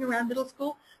imagine walking around middle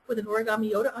school with an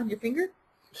Origami Yoda on your finger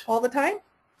all the time?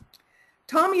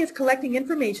 Tommy is collecting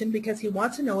information because he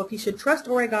wants to know if he should trust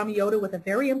Origami Yoda with a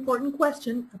very important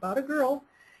question about a girl,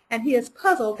 and he is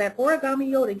puzzled that Origami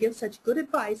Yoda gives such good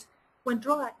advice when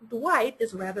Dwight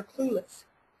is rather clueless.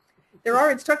 There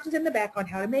are instructions in the back on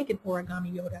how to make an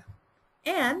Origami Yoda.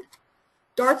 And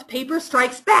Darth Paper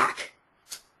Strikes Back!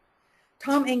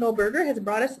 Tom Engelberger has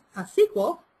brought us a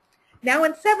sequel. Now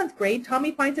in 7th grade,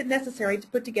 Tommy finds it necessary to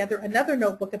put together another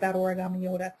notebook about Origami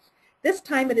Yoda. This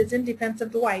time it is in defense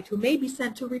of Dwight, who may be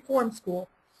sent to reform school.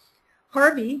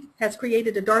 Harvey has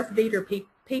created a Darth Vader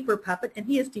paper puppet, and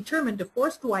he is determined to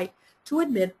force Dwight to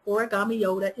admit Origami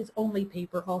Yoda is only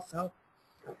paper also.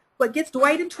 What gets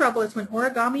Dwight in trouble is when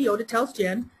Origami Yoda tells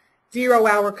Jen, 0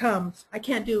 hour comes. I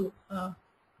can't do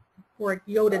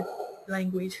Yoda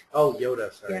language. Oh,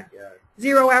 Yoda, sorry. Yeah.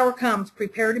 0 hour comes,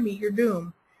 prepare to meet your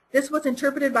doom. This was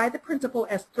interpreted by the principal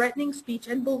as threatening speech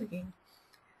and bullying.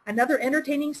 Another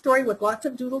entertaining story with lots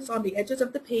of doodles on the edges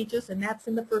of the pages, and that's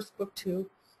in the first book too.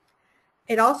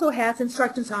 It also has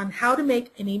instructions on how to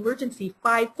make an emergency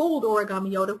 5-fold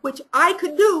Origami Yoda, which I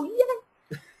could do,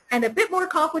 yay! And a bit more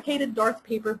complicated Darth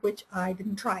paper, which I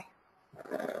didn't try.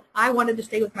 I wanted to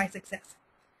stay with my success.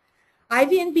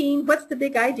 Ivy and Bean, What's the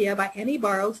Big Idea by Annie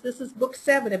Barrows. This is book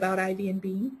 7 about Ivy and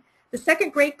Bean. The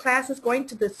 2nd grade class is going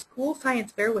to the school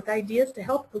science fair with ideas to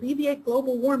help alleviate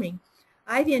global warming.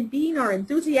 Ivy and Bean are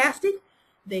enthusiastic.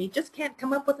 They just can't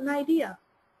come up with an idea.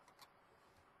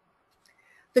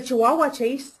 The Chihuahua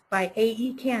Chase by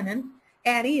A.E. Cannon.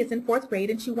 Addie is in 4th grade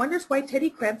and she wonders why Teddy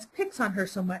Krebs picks on her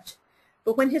so much.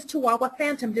 But when his Chihuahua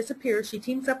Phantom disappears, she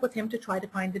teams up with him to try to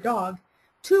find the dog.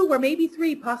 2 or maybe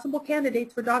 3 possible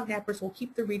candidates for dog nappers will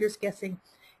keep the readers guessing.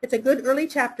 It's a good early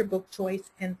chapter book choice,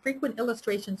 and frequent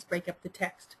illustrations break up the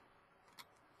text.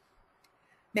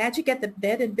 Magic at the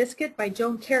Bed and Biscuit by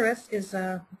Joan Karras is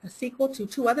a sequel to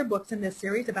 2 other books in this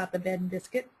series about the bed and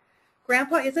biscuit.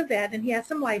 Grandpa is a vet and he has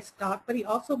some livestock, but he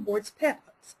also boards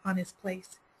pets on his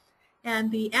place.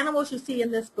 And the animals you see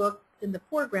in this book in the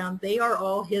foreground, they are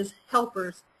all his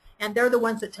helpers, and they're the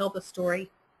ones that tell the story.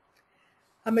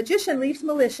 A magician leaves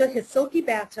Militia his silky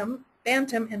bantam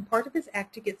and part of his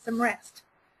act to get some rest.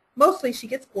 Mostly she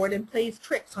gets bored and plays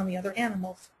tricks on the other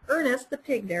animals. Ernest, the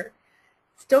pig there,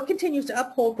 still continues to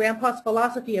uphold Grandpa's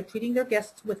philosophy of treating their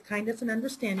guests with kindness and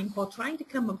understanding while trying to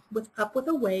come up with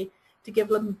a way to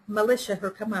give Militia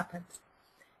her comeuppance.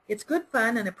 It's good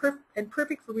fun and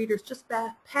perfect for readers just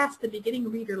past the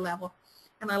beginning reader level.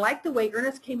 And I like the way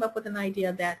Ernest came up with an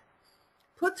idea that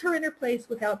puts her in her place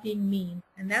without being mean,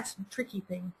 and that's the tricky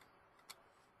thing.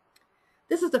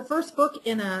 This is the first book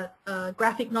in a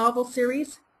graphic novel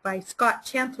series by Scott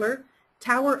Chandler,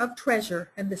 Tower of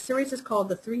Treasure, and the series is called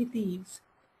The Three Thieves.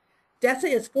 Dessa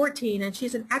is 14 and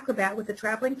she's an acrobat with a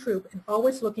traveling troupe and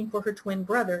always looking for her twin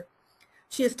brother.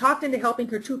 She is talked into helping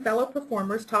her 2 fellow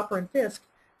performers, Topper and Fisk,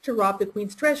 to rob the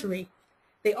Queen's treasury.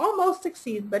 They almost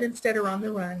succeed, but instead are on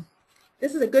the run.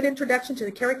 This is a good introduction to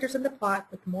the characters and the plot,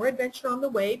 with more adventure on the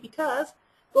way because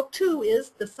Book 2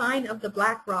 is The Sign of the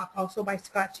Black Rock, also by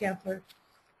Scott Chandler.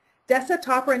 Dessa,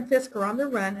 Topper, and Fisk are on the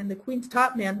run, and the Queen's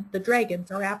top men, the dragons,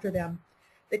 are after them.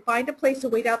 They find a place to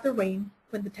wait out the rain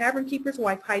when the tavern keeper's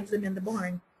wife hides them in the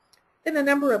barn. Then a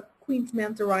number of Queen's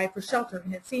men arrive for shelter,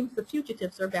 and it seems the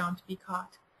fugitives are bound to be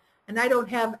caught. And I don't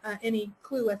have any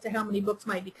clue as to how many books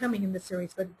might be coming in the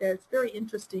series, but it's very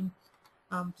interesting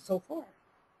so far.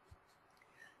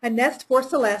 A Nest for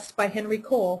Celeste by Henry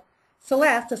Cole.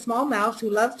 Celeste, a small mouse who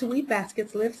loves to weave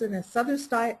baskets, lives in a southern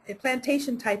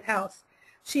plantation-type house.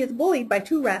 She is bullied by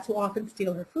 2 rats who often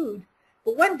steal her food.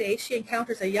 But one day she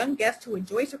encounters a young guest who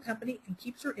enjoys her company and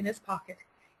keeps her in his pocket.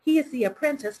 He is the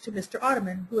apprentice to Mr.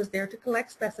 Ottoman, who is there to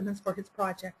collect specimens for his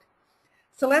project.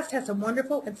 Celeste has some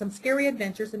wonderful and some scary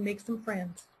adventures and makes some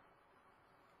friends.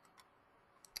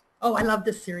 Oh, I love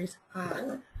this series.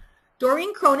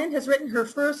 Doreen Cronin has written her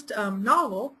first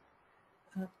novel,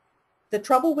 The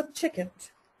Trouble with Chickens.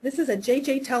 This is a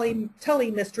J.J. Tully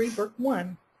mystery, Book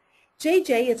 1.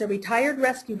 J.J. is a retired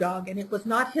rescue dog, and it was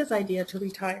not his idea to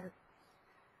retire.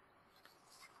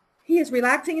 He is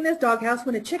relaxing in his doghouse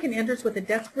when a chicken enters with a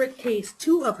desperate case.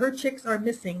 2 of her chicks are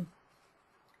missing.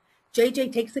 J.J.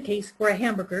 takes the case for a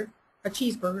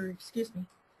cheeseburger.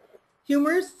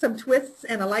 Humor, some twists,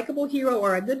 and a likable hero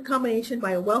are a good combination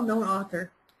by a well-known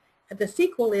author. And the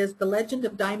sequel is The Legend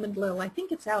of Diamond Lil. I think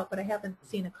it's out, but I haven't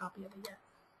seen a copy of it yet.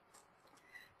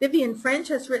 Vivian French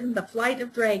has written The Flight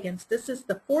of Dragons. This is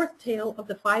the 4th tale of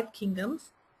the 5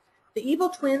 kingdoms. The evil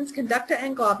twins, Conducta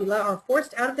and Globula, are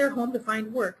forced out of their home to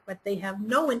find work, but they have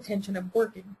no intention of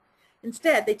working.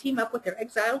 Instead, they team up with their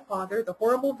exiled father, the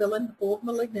horrible villain Old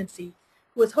Malignancy,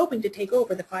 who is hoping to take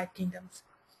over the 5 kingdoms.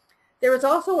 There is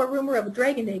also a rumor of a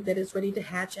dragon egg that is ready to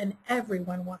hatch, and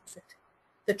everyone wants it.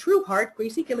 The True Heart,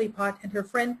 Greasy Gillypot, and her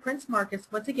friend Prince Marcus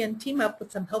once again team up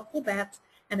with some helpful bats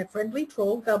and a friendly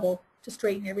troll Double to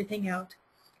straighten everything out.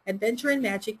 Adventure and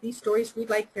magic, these stories read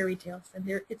like fairy tales, and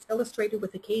it's illustrated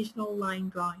with occasional line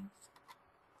drawings.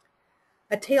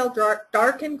 A Tale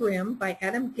Dark and Grim by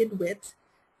Adam Gidwitz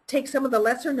takes some of the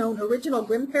lesser-known original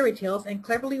Grimm fairy tales and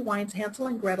cleverly winds Hansel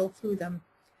and Gretel through them.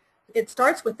 It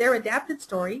starts with their adapted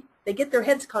story. They get their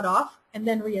heads cut off and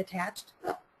then reattached.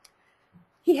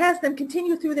 He has them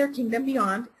continue through their kingdom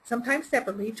beyond, sometimes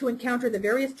separately, to encounter the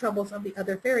various troubles of the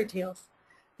other fairy tales.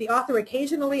 The author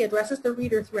occasionally addresses the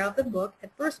reader throughout the book,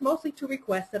 at first mostly to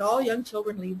request that all young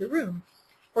children leave the room,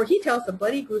 for he tells the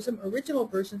bloody, gruesome original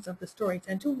versions of the stories,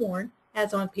 and to warn,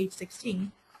 as on page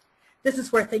 16, this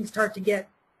is where things start to get,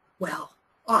 well,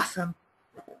 awesome,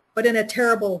 but in a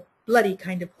terrible, bloody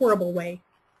kind of horrible way.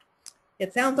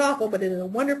 It sounds awful, but it is a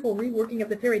wonderful reworking of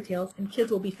the fairy tales, and kids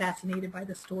will be fascinated by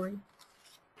the story.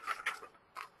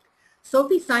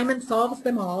 Sophie Simon Solves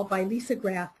Them All by Lisa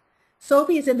Graff.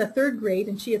 Sophie is in the 3rd grade,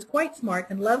 and she is quite smart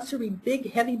and loves to read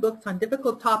big, heavy books on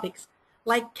difficult topics,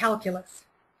 like calculus.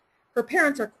 Her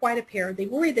parents are quite a pair. They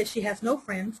worry that she has no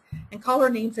friends and call her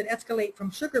names that escalate from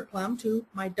Sugar Plum to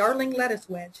My Darling Lettuce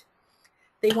Wedge.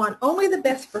 They want only the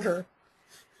best for her.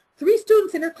 3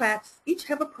 students in her class each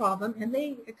have a problem, and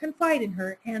they confide in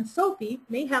her, and Sophie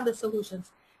may have the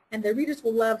solutions. And the readers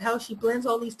will love how she blends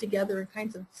all these together and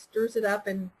kind of stirs it up.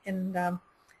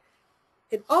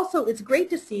 It's great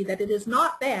to see that it is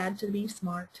not bad to be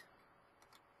smart.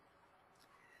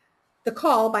 The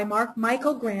Call by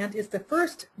Michael Grant is the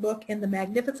first book in the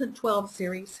Magnificent 12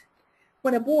 series.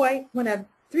 When a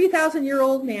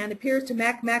 3,000-year-old man appears to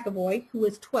Mac McAvoy, who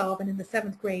is 12 and in the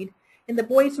 7th grade, In the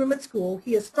boys' room at school,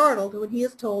 he is startled when he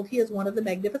is told he is one of the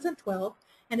Magnificent 12,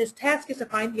 and his task is to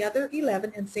find the other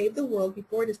 11 and save the world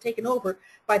before it is taken over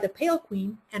by the Pale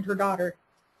Queen and her daughter.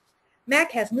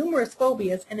 Mac has numerous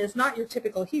phobias and is not your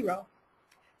typical hero.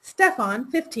 Stefan,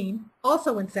 15,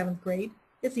 also in 7th grade,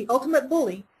 is the ultimate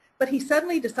bully, but he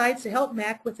suddenly decides to help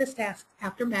Mac with his tasks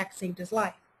after Mac saved his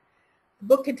life. The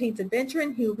book contains adventure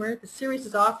and humor. The series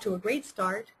is off to a great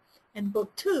start, and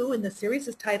book 2 in the series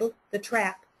is titled The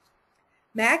Trap.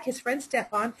 Mac, his friend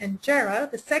Stefan, and Jara,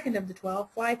 the second of the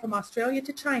 12, fly from Australia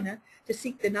to China to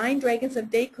seek the 9 dragons of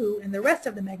Deku and the rest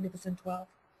of the Magnificent 12.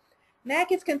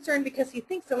 Mac is concerned because he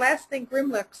thinks the last thing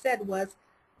Grimlock said was,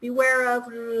 "Beware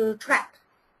of trap."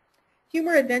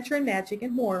 Humor, adventure, and magic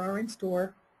and more are in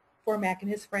store for Mac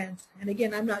and his friends. And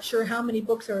again, I'm not sure how many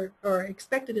books are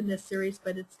expected in this series,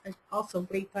 but it's also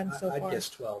great fun so far. I'd guess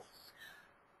 12.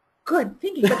 Good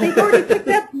thinking, but they've already picked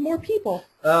up more people.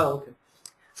 Oh, okay.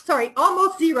 Sorry,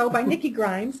 Almost Zero by Nikki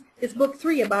Grimes is book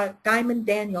 3 about Diamond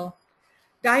Daniel.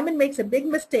 Diamond makes a big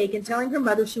mistake in telling her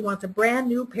mother she wants a brand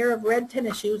new pair of red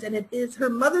tennis shoes, and it is her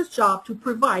mother's job to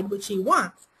provide what she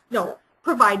wants. No,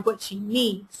 provide what she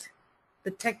needs.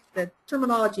 The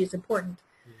terminology is important.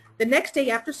 The next day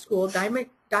after school,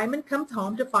 Diamond comes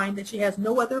home to find that she has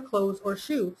no other clothes or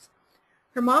shoes.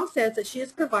 Her mom says that she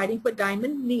is providing what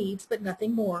Diamond needs, but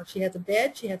nothing more. She has a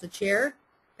bed, she has a chair,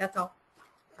 that's all.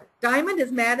 Diamond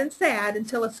is mad and sad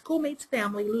until a schoolmate's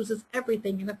family loses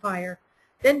everything in a fire.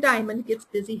 Then Diamond gets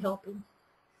busy helping.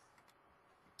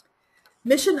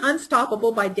 Mission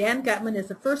Unstoppable by Dan Gutman is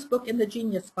the first book in the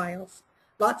Genius Files.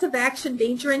 Lots of action,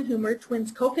 danger, and humor.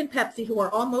 Twins Coke and Pepsi, who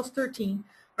are almost 13,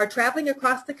 are traveling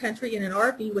across the country in an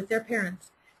RV with their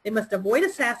parents. They must avoid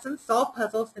assassins, solve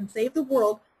puzzles, and save the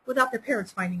world without their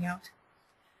parents finding out.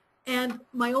 And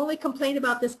my only complaint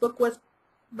about this book was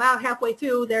about halfway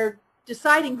through, they're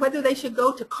deciding whether they should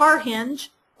go to Carhenge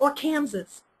or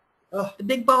Kansas. Oh. The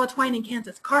big ball of twine in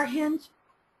Kansas. Carhenge,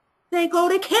 they go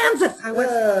to Kansas. I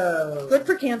was good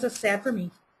for Kansas, sad for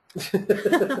me.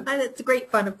 And it's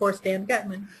great fun, of course, Dan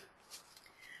Gutman.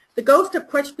 The Ghost of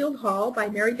Crutchfield Hall by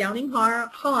Mary Downing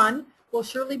Hahn will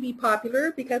surely be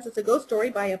popular because it's a ghost story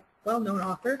by a well-known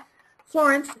author.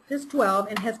 Florence is 12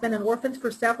 and has been an orphan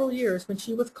for several years when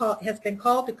she has been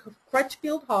called to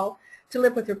Crutchfield Hall to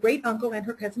live with her great uncle and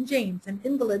her cousin James, an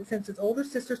invalid since his older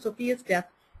sister Sophia's death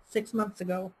 6 months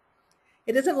ago.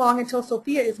 It isn't long until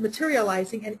Sophia is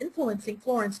materializing and influencing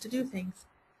Florence to do things.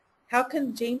 How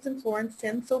can James and Florence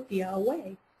send Sophia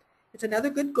away? It's another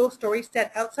good ghost story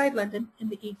set outside London in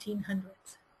the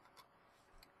 1800s.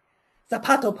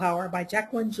 Zapato Power by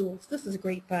Jacqueline Jules. This is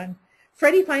great fun.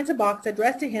 Freddie finds a box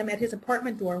addressed to him at his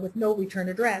apartment door with no return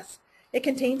address. It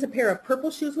contains a pair of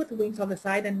purple shoes with wings on the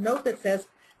side and a note that says,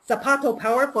 "Zapato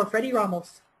Power for Freddie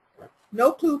Ramos."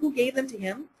 No clue who gave them to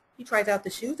him. He tries out the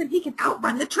shoes and he can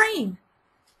outrun the train.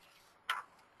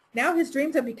 Now his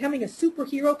dreams of becoming a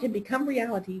superhero can become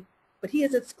reality, but he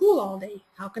is at school all day.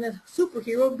 How can a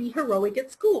superhero be heroic at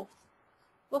school?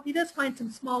 Well, he does find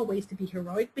some small ways to be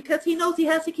heroic because he knows he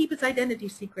has to keep his identity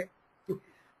secret.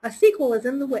 A sequel is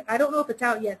in the way. I don't know if it's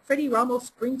out yet. Freddie Ramos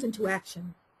springs into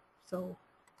action. So,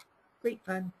 great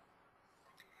fun.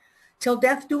 Till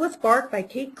Death Do Us Part by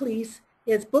Kate Cleese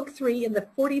is book 3 in the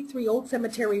 43 Old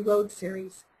Cemetery Road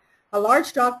series. A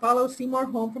large dog follows Seymour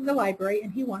home from the library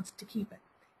and he wants to keep it.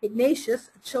 Ignatius,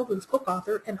 a children's book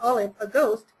author, and Olive, a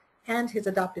ghost, and his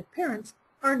adoptive parents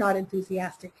are not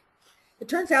enthusiastic. It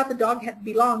turns out the dog had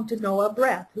belonged to Noah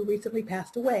Breath, who recently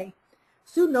passed away.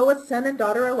 Soon Noah's son and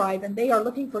daughter arrive, and they are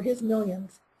looking for his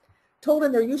millions. Told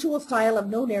in their usual style of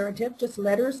no narrative, just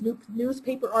letters,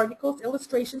 newspaper articles,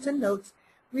 illustrations, and notes,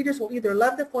 readers will either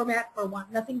love the format or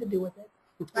want nothing to do with it.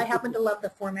 I happen to love the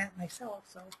format myself,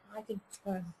 so I think it's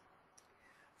fun.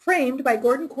 Framed by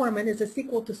Gordon Corman is a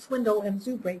sequel to Swindle and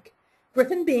Zoobreak.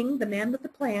 Griffin Bing, the man with the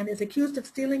plan, is accused of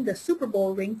stealing the Super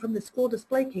Bowl ring from the school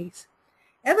display case.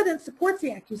 Evidence supports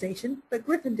the accusation, but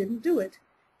Griffin didn't do it.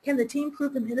 Can the team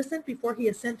prove him innocent before he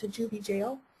is sent to juvie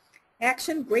jail?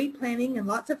 Action, great planning, and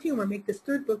lots of humor make this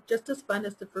third book just as fun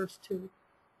as the first two.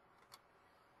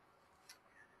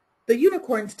 The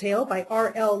Unicorn's Tale by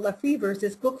R.L. Lefevers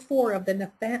is book 4 of the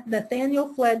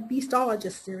Nathaniel Flood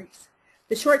Beastologist series.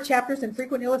 The short chapters and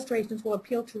frequent illustrations will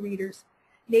appeal to readers.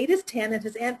 Nate is 10 and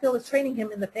his Aunt Phil is training him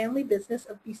in the family business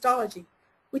of beastology,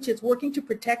 which is working to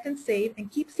protect and save and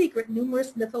keep secret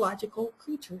numerous mythological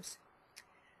creatures.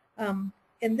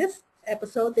 In this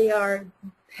episode, they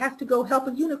have to go help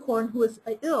a unicorn who is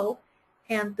ill,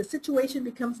 and the situation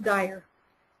becomes dire.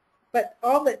 But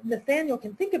all that Nathaniel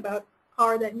can think about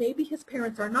are that maybe his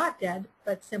parents are not dead,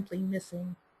 but simply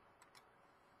missing.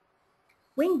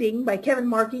 Wingding by Kevin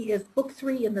Markey is book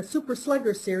 3 in the Super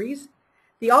Slugger series.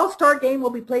 The All-Star game will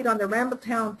be played on the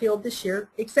Rambletown field this year,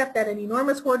 except that an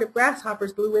enormous horde of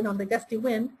grasshoppers blew in on the gusty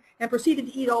wind and proceeded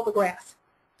to eat all the grass.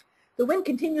 The wind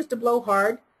continues to blow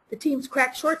hard. The team's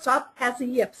crack shortstop has the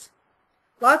yips.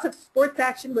 Lots of sports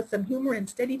action with some humor and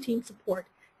steady team support,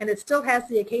 and it still has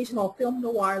the occasional film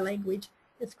noir language.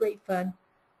 It's great fun,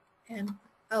 and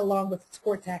along with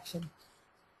sports action.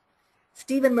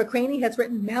 Stephen McCraney has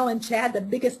written Mal and Chad,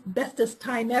 the bestest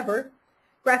time ever.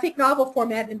 Graphic novel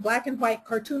format in black and white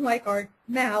cartoon-like art,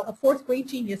 Mal, a 4th grade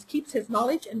genius, keeps his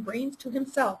knowledge and brains to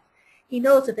himself. He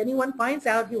knows if anyone finds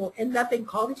out, he will end up in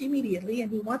college immediately,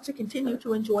 and he wants to continue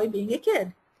to enjoy being a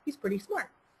kid. He's pretty smart.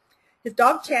 His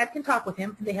dog Chad can talk with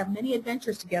him, and they have many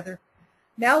adventures together.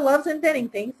 Mal loves inventing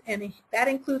things, and that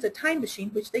includes a time machine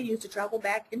which they use to travel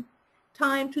back in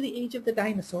time to the age of the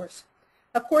dinosaurs.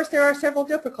 Of course, there are several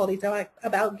difficulties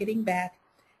about getting back,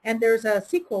 and there's a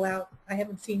sequel out I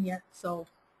haven't seen yet, so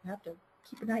I have to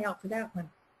keep an eye out for that one.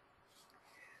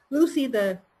 Lucy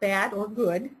the Bad or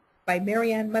Good by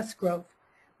Marianne Musgrove.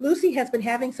 Lucy has been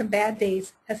having some bad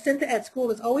days. Jacinta at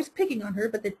school is always picking on her,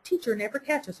 but the teacher never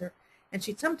catches her, and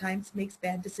she sometimes makes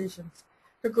bad decisions.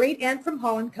 Her great aunt from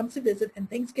Holland comes to visit, and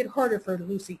things get harder for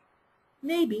Lucy.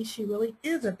 Maybe she really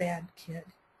is a bad kid.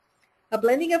 A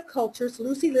blending of cultures,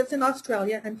 Lucy lives in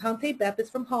Australia, and Tante Bep is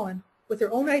from Holland, with her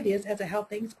own ideas as to how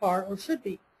things are or should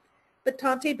be. But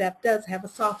Tante Bep does have a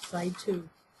soft side, too.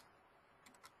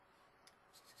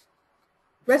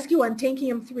 Rescue on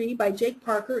Tankium 3 by Jake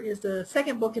Parker is the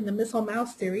second book in the Missile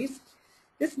Mouse series.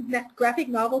 This graphic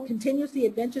novel continues the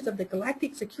adventures of the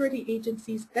Galactic Security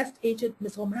Agency's best agent,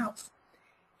 Missile Mouse.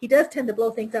 He does tend to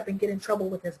blow things up and get in trouble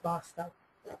with his boss, though.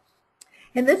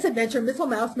 In this adventure, Missile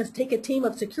Mouse must take a team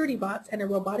of security bots and a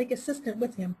robotic assistant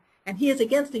with him, and he is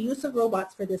against the use of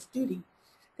robots for this duty.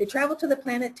 They travel to the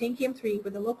planet Tankium 3,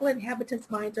 where the local inhabitants'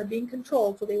 minds are being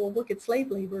controlled so they will work at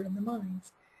slave labor in the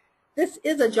mines. This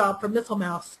is a job for Missile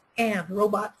Mouse and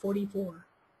Robot 44.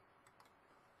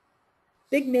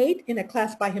 Big Nate in a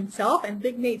Class by Himself and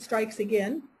Big Nate Strikes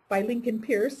Again by Lincoln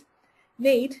Pierce.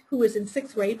 Nate, who is in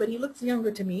 6th grade, but he looks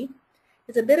younger to me,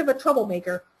 is a bit of a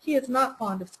troublemaker. He is not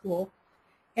fond of school.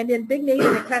 And in Big Nate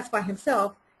in a Class by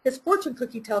Himself, his fortune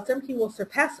cookie tells him he will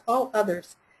surpass all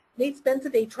others. Nate spends the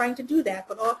day trying to do that,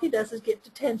 but all he does is get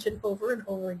detention over and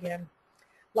over again.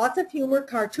 Lots of humor,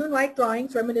 cartoon-like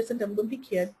drawings reminiscent of Wimpy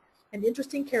Kid, and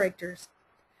interesting characters.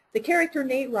 The character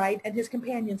Nate Wright and his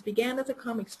companions began as a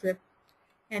comic strip,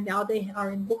 and now they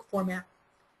are in book format.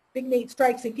 Big Nate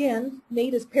Strikes Again.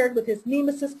 Nate is paired with his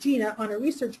nemesis Gina on a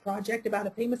research project about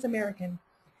a famous American.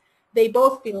 They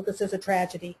both feel this is a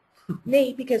tragedy.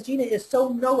 Nate because Gina is so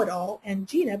know-it-all, and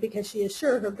Gina because she is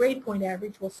sure her grade point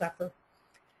average will suffer.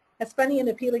 As funny and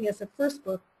appealing as the first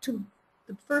book,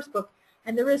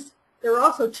 and there are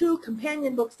also 2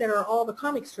 companion books that are all the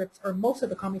comic strips, or most of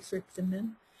the comic strips in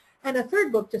them, and a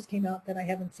 3rd book just came out that I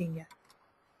haven't seen yet.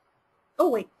 Oh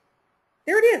wait,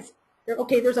 there it is.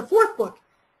 Okay, there's a 4th book.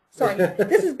 Sorry,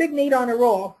 this is Big Nate on a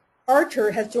roll.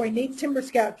 Archer has joined Nate's Timber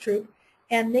Scout troop,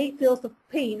 and Nate feels the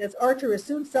pain as Archer is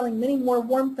soon selling many more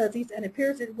warm fuzzies and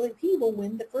appears that he will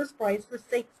win the first prize for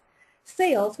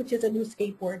sales, which is a new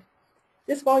skateboard.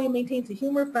 This volume maintains the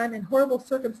humor, fun, and horrible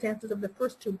circumstances of the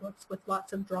first 2 books with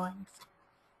lots of drawings.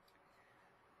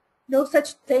 No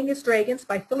Such Thing as Dragons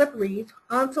by Philip Reeve.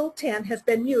 Ansel, 10, has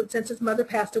been mute since his mother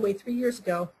passed away 3 years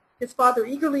ago. His father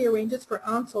eagerly arranges for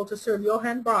Ansel to serve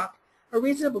Johann Brock, a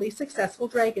reasonably successful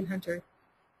dragon hunter.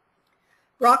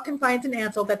 Brock confides in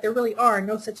Ansel that there really are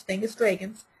no such thing as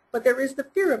dragons, but there is the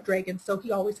fear of dragons, so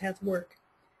he always has work.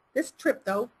 This trip,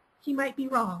 though, he might be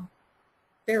wrong.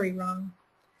 Very wrong.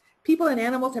 People and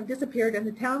animals have disappeared, and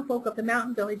the townfolk of the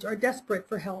mountain village are desperate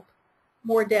for help.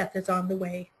 More death is on the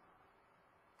way.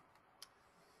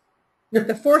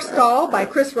 The Forestall by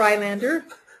Chris Rylander.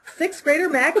 6th grader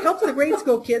Mac helps the grade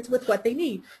school kids with what they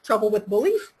need. Trouble with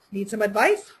bullies? Need some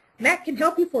advice? Mac can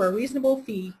help you for a reasonable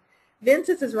fee. Vince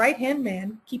is his right-hand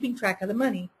man, keeping track of the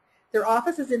money. Their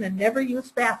office is in a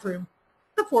never-used bathroom,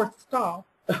 the 4th stall.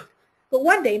 But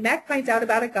one day, Mac finds out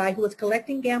about a guy who is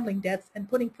collecting gambling debts and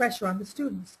putting pressure on the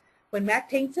students. When Mac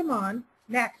takes him on,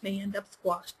 Mac may end up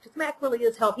squashed. Because Mac really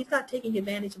is help. He's not taking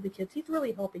advantage of the kids. He's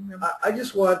really helping them. I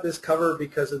just want this cover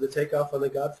because of the takeoff on The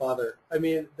Godfather. I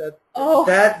mean, that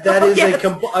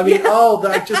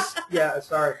is yes.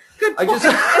 Sorry. Good point.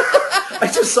 I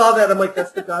just saw that. I'm like,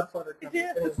 that's The Godfather cover.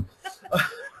 It is.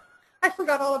 I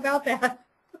forgot all about that.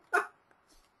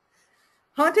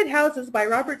 Haunted Houses by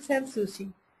Robert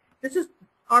Sansucci. This is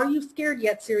Are You Scared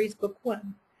Yet series, book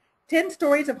 1. 10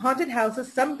 stories of haunted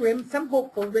houses, some grim, some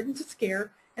hopeful, written to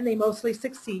scare, and they mostly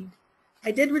succeed.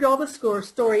 I did read all the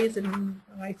stories, and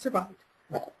I survived.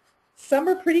 Some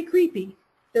are pretty creepy.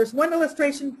 There's one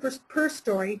illustration per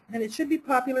story, and it should be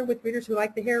popular with readers who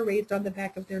like the hair raised on the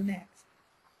back of their necks.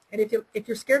 And if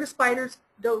you're scared of spiders,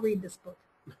 don't read this book.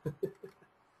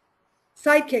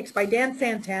 Sidekicks by Dan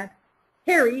Santat.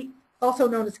 Harry, also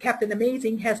known as Captain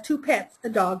Amazing, has 2 pets, a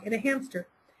dog and a hamster.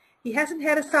 He hasn't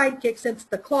had a sidekick since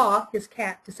the Claw, his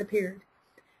cat, disappeared.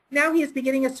 Now he is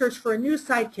beginning a search for a new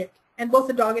sidekick, and both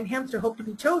the dog and hamster hope to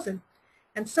be chosen.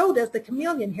 And so does the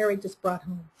chameleon Harry just brought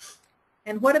home.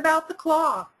 And what about the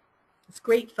Claw? It's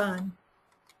great fun.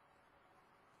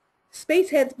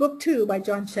 Spaceheads Book 2 by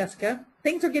John Cheska.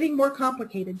 Things are getting more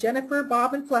complicated. Jennifer,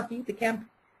 Bob, and Fluffy,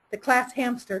 the class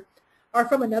hamster, are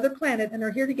from another planet and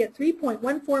are here to get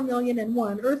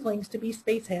 3.14,000,001 Earthlings to be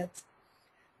spaceheads.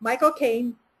 Michael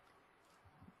Caine,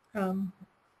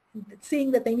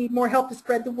 seeing that they need more help to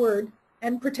spread the word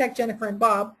and protect Jennifer and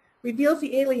Bob, reveals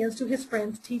the aliens to his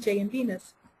friends TJ and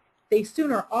Venus. They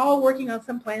soon are all working on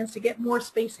some plans to get more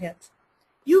spaceheads.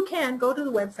 You can go to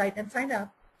the website and sign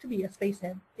up to be a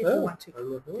spacehead if you want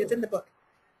to. It's in the book.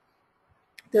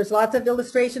 There's lots of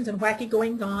illustrations and wacky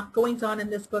goings on in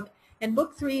this book. And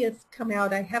book 3 has come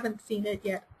out. I haven't seen it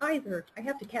yet either. I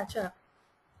have to catch up.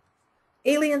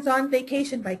 Aliens on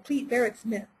Vacation by Clete Barrett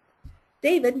Smith.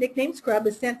 David, nicknamed Scrub,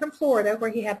 is sent from Florida,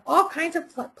 where he had all kinds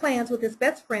of plans with his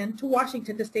best friend, to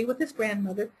Washington to stay with his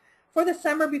grandmother for the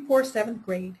summer before 7th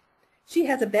grade. She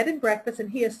has a bed and breakfast,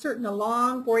 and he is certain a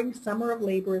long, boring summer of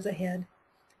labor is ahead.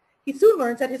 He soon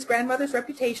learns that his grandmother's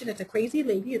reputation as a crazy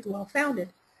lady is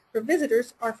well-founded. Her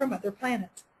visitors are from other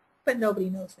planets, but nobody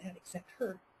knows that except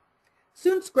her.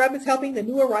 Soon Scrub is helping the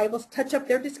new arrivals touch up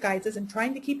their disguises and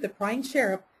trying to keep the prying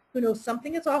sheriff, who knows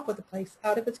something is off with the place,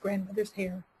 out of his grandmother's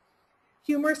hair.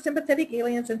 Humor, sympathetic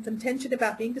aliens, and some tension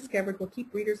about being discovered will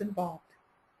keep readers involved.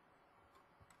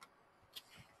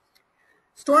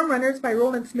 Storm Runners by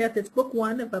Roland Smith is book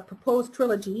 1 of a proposed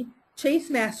trilogy. Chase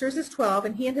Masters is 12,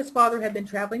 and he and his father have been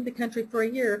traveling the country for a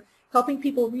year, helping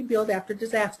people rebuild after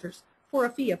disasters, for a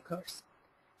fee, of course.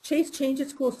 Chase changes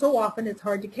school so often it's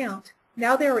hard to count.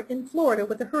 Now they are in Florida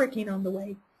with a hurricane on the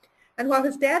way. And while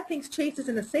his dad thinks Chase is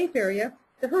in a safe area,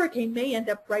 the hurricane may end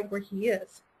up right where he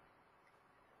is.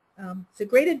 It's a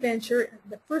great adventure.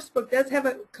 The first book does have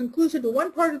a conclusion to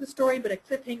one part of the story, but a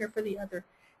cliffhanger for the other.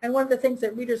 And one of the things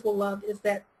that readers will love is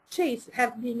that Chase,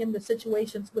 being in the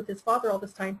situations with his father all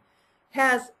this time,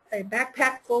 has a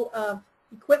backpack full of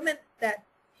equipment that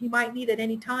he might need at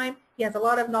any time. He has a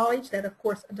lot of knowledge that, of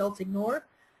course, adults ignore.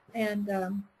 And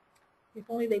if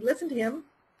only they listened to him,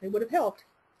 they would have helped.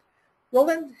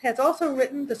 Roland has also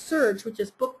written The Surge, which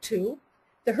is book 2.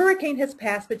 The hurricane has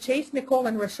passed, but Chase, Nicole,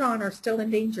 and Rashawn are still in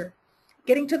danger.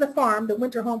 Getting to the farm, the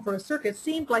winter home for a circus,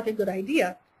 seemed like a good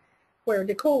idea, where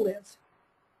Nicole lives.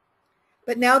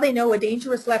 But now they know a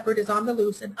dangerous leopard is on the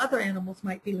loose, and other animals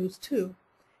might be loose too.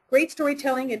 Great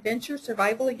storytelling, adventure,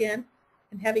 survival again,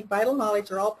 and having vital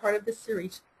knowledge are all part of this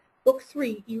series. Book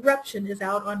 3, Eruption, is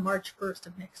out on March 1st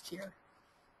of next year.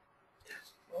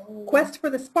 Quest for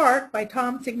the Spark by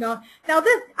Tom Signiowski. Now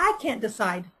this, I can't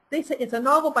decide. They say it's a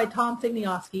novel by Tom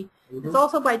Signiowski. It's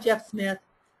also by Jeff Smith.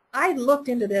 I looked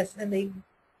into this, and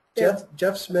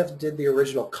Jeff Smith did the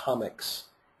original comics.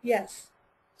 Yes.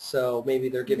 So maybe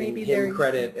they're giving him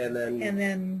credit, and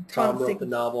then Tom wrote the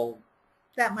novel.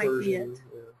 That might version. be it.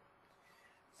 Yeah.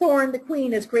 Thorn, the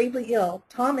Queen, is gravely ill.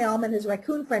 Tom Elm and his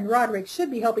raccoon friend Roderick should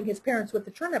be helping his parents with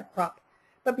the turnip crop,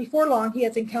 but before long he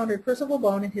has encountered Percival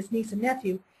Bone and his niece and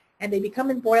nephew, and they become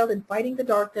embroiled in fighting the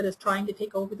dark that is trying to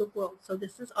take over the world. So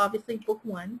this is obviously book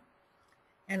 1,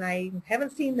 and I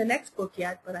haven't seen the next book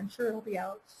yet, but I'm sure it'll be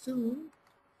out soon.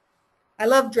 I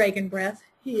love Dragon Breath.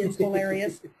 He is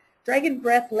hilarious. Dragon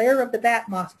Breath, Lair of the Bat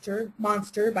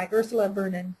Monster by Ursula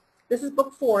Vernon. This is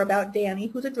book 4 about Danny,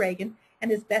 who's a dragon, and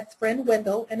his best friend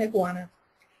Wendell, an iguana.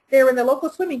 They are in the local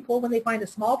swimming pool when they find a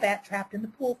small bat trapped in the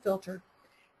pool filter.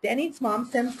 Danny's mom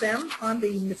sends them on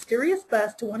the mysterious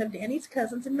bus to one of Danny's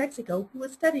cousins in Mexico who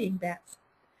is studying bats.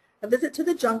 A visit to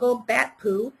the jungle, bat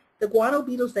poo, the guano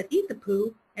beetles that eat the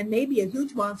poo, and maybe a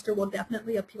huge monster will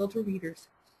definitely appeal to readers.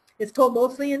 It's told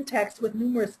mostly in text with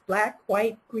numerous black,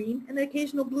 white, green, and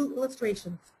occasional blue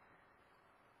illustrations.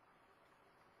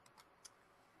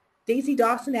 Daisy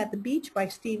Dawson at the Beach by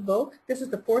Steve Vogt. This is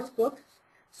the 4th book.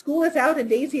 School is out and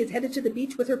Daisy is headed to the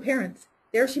beach with her parents.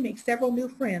 There she makes several new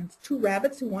friends, 2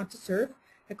 rabbits who want to surf,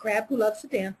 a crab who loves to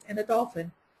dance, and a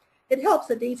dolphin. It helps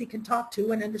that Daisy can talk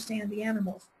to and understand the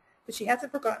animals, but she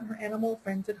hasn't forgotten her animal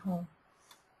friends at home.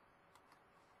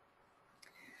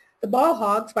 The Ball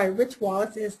Hogs by Rich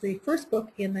Wallace is the first book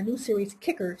in the new series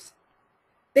Kickers.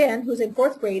 Ben, who's in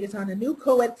 4th grade, is on a new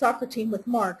co-ed soccer team with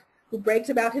Mark, who brags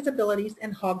about his abilities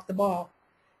and hogs the ball.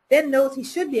 Ben knows he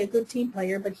should be a good team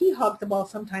player, but he hogs the ball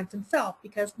sometimes himself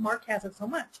because Mark has it so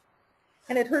much.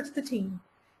 And it hurts the team.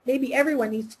 Maybe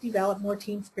everyone needs to develop more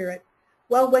team spirit.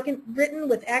 Well written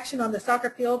with action on the soccer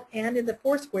field and in the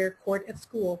foursquare court at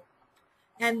school.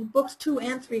 And books 2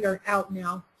 and 3 are out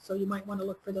now, so you might want to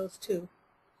look for those too.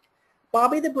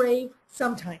 Bobby the Brave,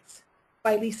 Sometimes,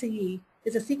 by Lisa Yee,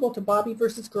 is a sequel to Bobby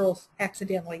vs. Girls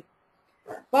Accidentally.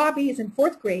 Bobby is in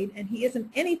 4th grade, and he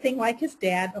isn't anything like his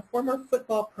dad, a former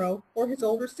football pro, or his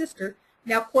older sister,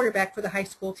 now quarterback for the high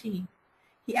school team.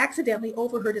 He accidentally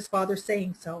overheard his father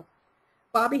saying so.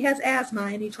 Bobby has asthma,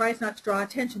 and he tries not to draw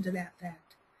attention to that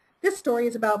fact. This story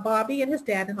is about Bobby and his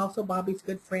dad, and also Bobby's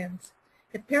good friends.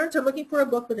 If parents are looking for a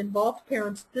book with involved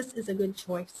parents, this is a good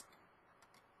choice.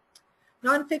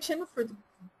 Nonfiction for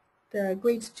the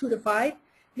grades 2 to 5.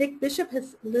 Nick Bishop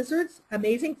has lizards,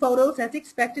 amazing photos as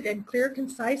expected, and clear,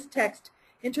 concise text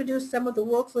introduce some of the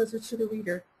world's lizards to the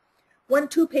reader. One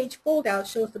 2-page fold-out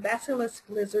shows the basilisk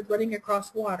lizard running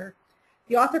across water.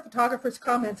 The author-photographer's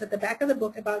comments at the back of the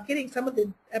book about some of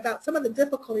the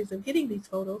difficulties of getting these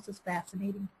photos is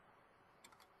fascinating.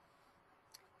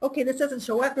 Okay, this doesn't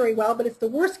show up very well, but it's the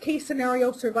Worst Case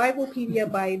Scenario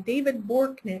Survivalpedia by David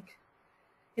Borknick.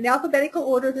 In alphabetical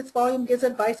order, this volume gives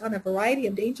advice on a variety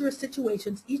of dangerous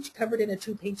situations, each covered in a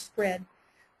 2-page spread.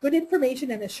 Good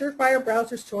information and a surefire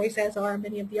browser's choice, as are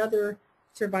many of the other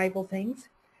survival things.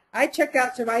 I checked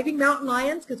out Surviving Mountain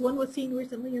Lions, because one was seen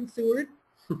recently in Seward.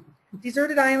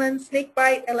 Deserted Islands, Snake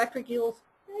Bite, Electric Eels.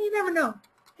 You never know.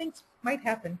 Things might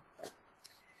happen.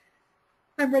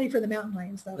 I'm ready for the mountain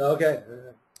lions, though. Okay.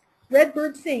 Red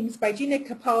Bird Sings by Gina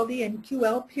Capaldi and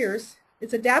Q.L. Pierce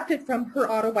is adapted from her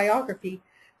autobiography.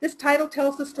 This title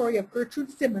tells the story of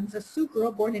Gertrude Simmons, a Sioux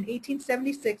girl born in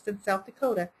 1876 in South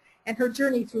Dakota, and her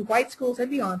journey through white schools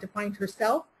and beyond to find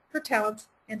herself, her talents,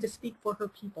 and to speak for her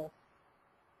people.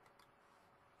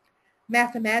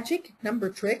 Mathemagic Number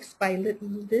Tricks by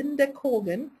Linda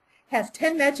Colgan has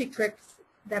 10 magic tricks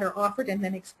that are offered and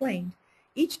then explained.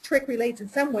 Each trick relates in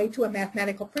some way to a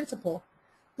mathematical principle.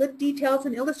 Good details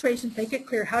and illustrations make it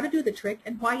clear how to do the trick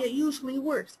and why it usually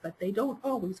works, but they don't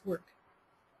always work.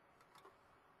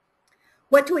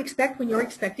 What to expect when you're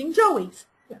expecting joeys,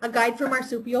 a guide for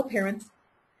marsupial parents.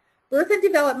 Birth and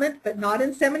development, but not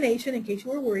insemination, in case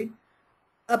you were worried,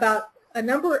 about a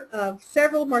number of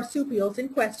several marsupials in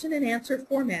question and answer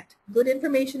format. Good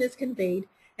information is conveyed,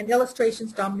 and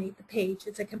illustrations dominate the page.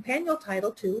 It's a companion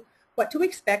title to What to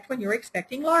Expect When You're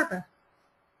Expecting Larvae.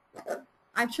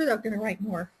 I'm sure they're going to write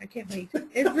more. I can't wait.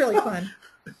 It's really fun.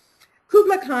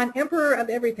 Kubla Khan, Emperor of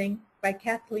Everything by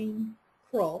Kathleen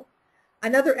Kroll.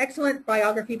 Another excellent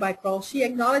biography by Kroll. She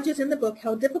acknowledges in the book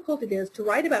how difficult it is to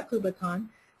write about Kubla Khan,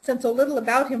 since so little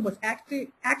about him was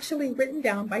actually written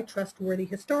down by trustworthy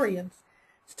historians.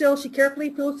 Still, she carefully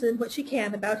fills in what she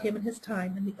can about him and his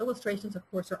time, and the illustrations, of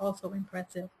course, are also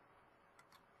impressive.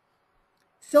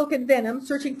 Silk and Venom,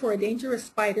 Searching for a Dangerous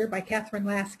Spider by Catherine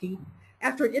Lasky.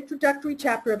 After an introductory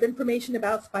chapter of information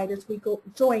about spiders, we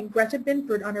join Greta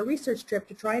Binford on a research trip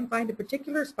to try and find a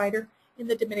particular spider in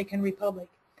the Dominican Republic.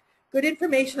 Good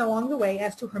information along the way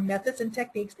as to her methods and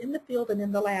techniques in the field and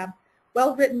in the lab.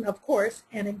 Well written, of course,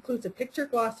 and includes a picture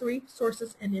glossary,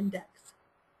 sources, and index.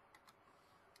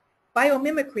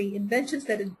 Biomimicry, Inventions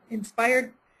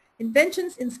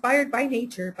Inspired by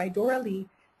Nature by Dora Lee,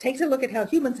 takes a look at how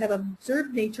humans have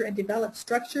observed nature and developed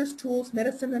structures, tools,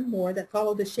 medicine, and more that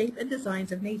follow the shape and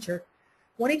designs of nature.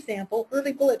 One example,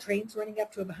 early bullet trains running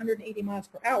up to 180 miles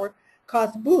per hour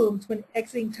caused booms when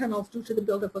exiting tunnels due to the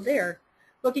buildup of air.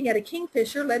 Looking at a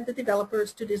kingfisher led the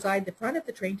developers to design the front of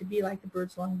the train to be like the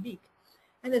bird's long beak.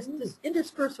 And it's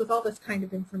interspersed with all this kind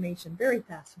of information. Very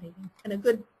fascinating, and a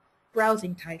good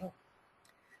browsing title.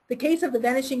 The Case of the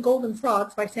Vanishing Golden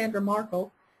Frogs by Sandra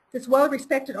Markle. This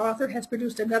well-respected author has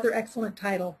produced another excellent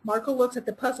title. Markle looks at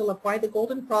the puzzle of why the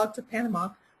golden frogs of Panama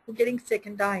were getting sick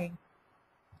and dying.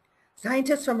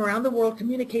 Scientists from around the world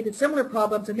communicated similar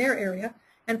problems in their area,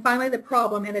 and finally the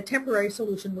problem and a temporary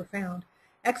solution were found.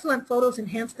 Excellent photos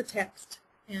enhance the text,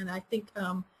 and I think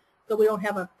though we don't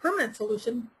have a permanent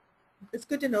solution, it's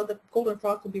good to know that golden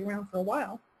frogs will be around for a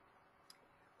while.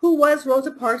 Who Was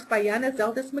Rosa Parks by Yana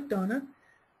Zeldis McDonough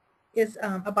is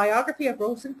a biography of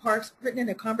Rosa Parks written in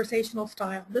a conversational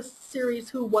style. This series,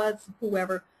 Who Was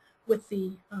Whoever, with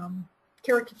the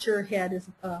caricature head,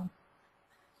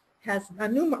 has a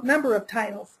number of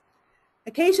titles.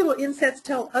 Occasional insets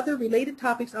tell other related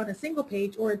topics on a single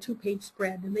page or a 2-page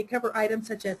spread, and they cover items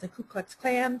such as the Ku Klux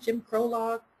Klan, Jim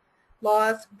Crow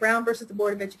laws, Brown versus the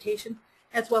Board of Education,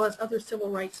 as well as other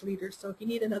civil rights leaders. So if you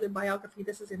need another biography,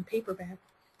 this is in paperback.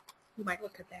 You might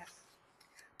look at that.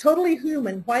 Totally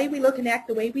Human, Why We Look and Act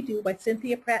the Way We Do by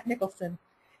Cynthia Pratt Nicholson.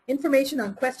 Information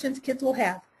on questions kids will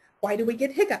have. Why do we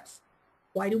get hiccups?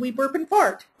 Why do we burp and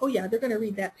fart? Oh yeah, they're going to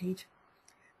read that page.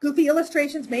 Goofy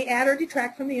illustrations may add or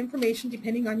detract from the information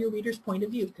depending on your reader's point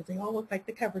of view, because they all look like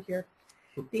the cover here.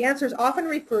 The answers often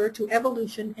refer to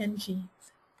evolution and genes.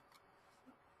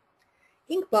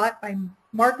 Inkblot by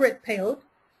Margaret Peyote.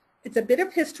 It's a bit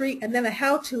of history and then a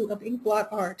how-to of inkblot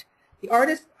art. The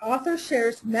author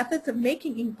shares methods of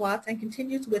making inkblots and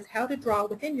continues with how to draw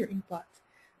within your inkblots.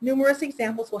 Numerous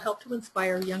examples will help to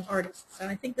inspire young artists,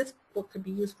 and I think this book could be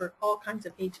used for all kinds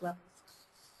of age levels.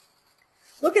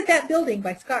 Look at That Building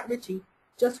by Scott Ritchie.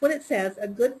 Just what it says, a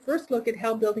good first look at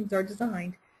how buildings are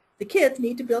designed. The kids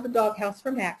need to build a doghouse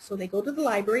for Max, so they go to the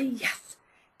library, yes,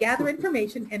 gather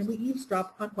information, and we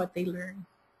eavesdrop on what they learn.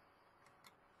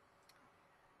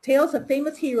 Tales of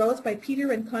Famous Heroes by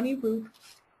Peter and Connie Roop.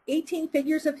 18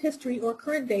 figures of history or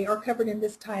current day are covered in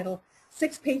this title.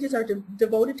 6 pages are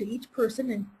devoted to each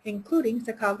person, including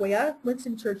Sacagawea,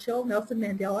 Winston Churchill, Nelson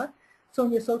Mandela,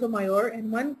 Sonia Sotomayor,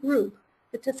 and one group,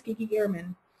 the Tuskegee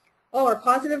Airmen. All are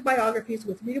positive biographies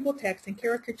with readable text and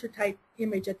caricature-type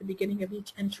image at the beginning of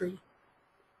each entry.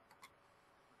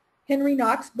 Henry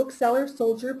Knox, Bookseller,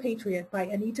 Soldier, Patriot by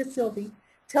Anita Silvey,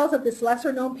 tells of this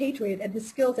lesser-known patriot and his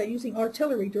skills at using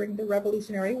artillery during the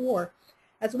Revolutionary War,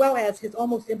 as well as his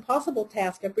almost impossible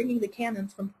task of bringing the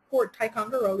cannons from Fort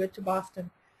Ticonderoga to Boston.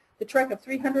 The trek of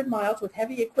 300 miles with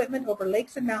heavy equipment over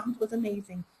lakes and mountains was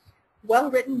amazing.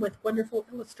 Well written with wonderful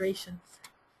illustrations.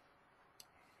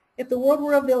 If the World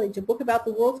Were a Village, a book about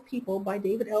the world's people by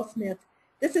David L. Smith.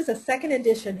 This is a second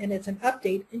edition and it's an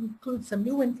update. It includes some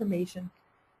new information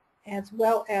as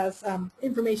well as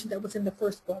information that was in the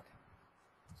first book.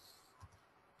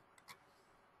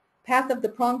 Path of the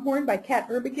Pronghorn by Kat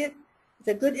Urbigit is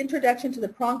a good introduction to the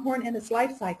pronghorn and its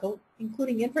life cycle,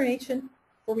 including information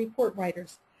for report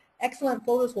writers. Excellent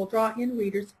photos will draw in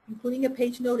readers, including a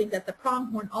page noting that the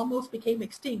pronghorn almost became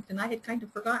extinct, and I had kind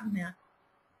of forgotten that.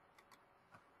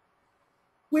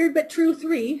 Weird But True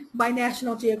 3 by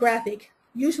National Geographic.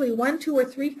 Usually 1, 2, or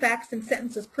 3 facts and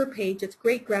sentences per page. It's a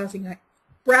great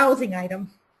browsing item.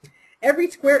 Every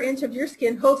square inch of your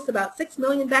skin hosts about 6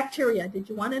 million bacteria. Did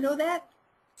you want to know that?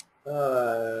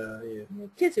 Yeah.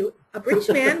 Kizu, a British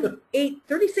man ate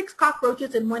 36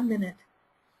 cockroaches in 1 minute.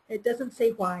 It doesn't say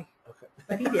why, Okay.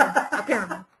 but he did,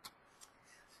 apparently.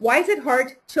 Wise at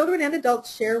Heart, Children and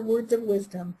Adults Share Words of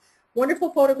Wisdom.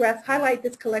 Wonderful photographs highlight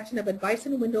this collection of advice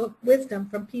and wisdom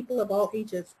from people of all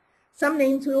ages. Some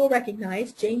names we will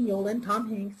recognize, Jane Yolen, Tom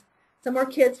Hanks. Some are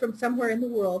kids from somewhere in the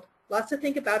world. Lots to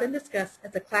think about and discuss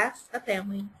as a class, a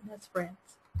family, and as friends.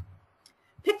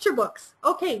 Picture books.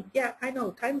 Okay, yeah, I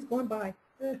know, time's going by.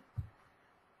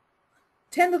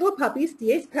 10 Little Puppies,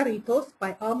 10 Perritos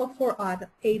by Alma for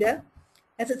Ada.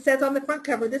 As it says on the front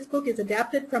cover, this book is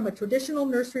adapted from a traditional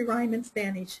nursery rhyme in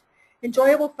Spanish.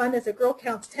 Enjoyable fun as a girl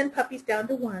counts 10 puppies down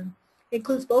to 1.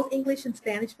 Includes both English and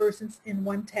Spanish versions in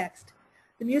one text.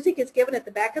 The music is given at the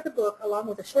back of the book along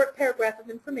with a short paragraph of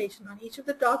information on each of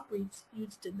the dog breeds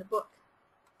used in the book.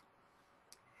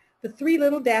 The Three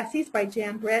Little Dassies by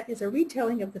Jan Brett is a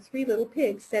retelling of the Three Little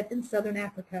Pigs set in southern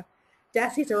Africa.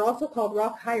 Dassies are also called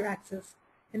rock hyraxes.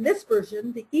 In this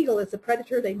version, the eagle is the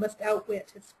predator they must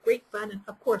outwit. It's great fun and,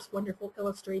 of course, wonderful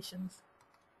illustrations.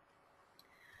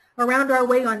 Around Our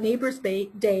Way on Neighbor's Day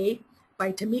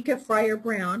by Tamika Fryer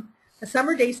Brown. A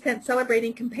summer day spent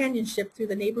celebrating companionship through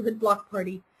the neighborhood block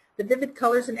party. The vivid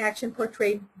colors and action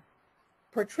portrayed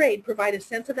provide a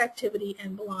sense of activity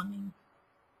and belonging.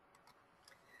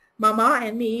 Mama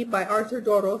and Me by Arthur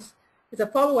Doros is a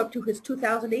follow-up to his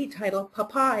 2008 title,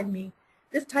 Papa and Me.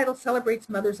 This title celebrates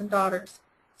mothers and daughters.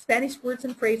 Spanish words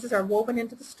and phrases are woven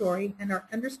into the story and are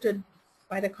understood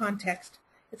by the context.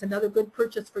 It's another good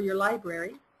purchase for your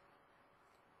library.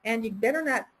 And you better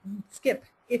not skip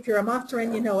If You're a Monster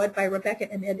and You Know It by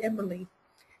Rebecca and Ed Emberley.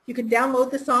 You can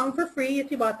download the song for free if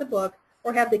you bought the book,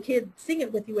 or have the kid sing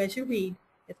it with you as you read.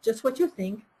 It's just what you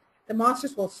think. The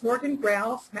monsters will snort and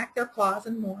growl, smack their claws,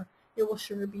 and more. It will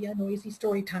sure be a noisy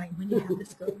story time when you have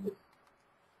this going.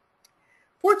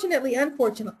 Fortunately,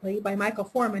 Unfortunately by Michael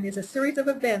Foreman is a series of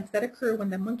events that occur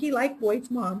when the monkey-like boy's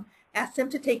mom asks him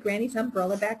to take Granny's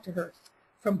umbrella back to her.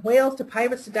 From whales to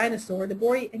pirates to dinosaur, the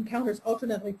boy encounters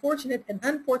alternately fortunate and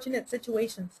unfortunate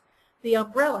situations. The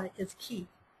umbrella is key.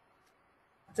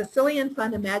 It's a silly and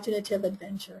fun imaginative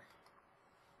adventure.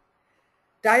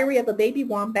 Diary of a Baby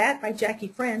Wombat by Jackie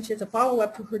French is a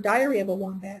follow-up to her Diary of a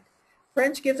Wombat.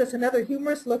 French gives us another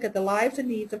humorous look at the lives and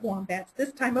needs of wombats.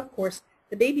 This time, of course,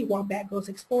 the baby wombat goes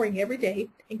exploring every day,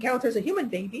 encounters a human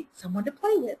baby, someone to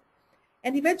play with,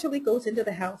 and eventually goes into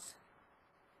the house.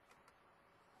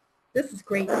 This is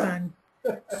great fun.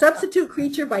 Substitute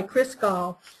Creature by Chris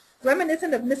Gall.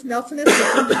 Reminiscent of Miss Nelson's,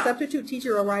 the substitute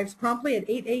teacher arrives promptly at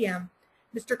 8 a.m.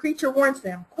 Mr. Creature warns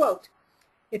them, quote,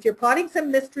 "If you're plotting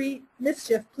some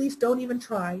mischief, please don't even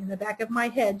try. In the back of my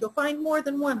head, you'll find more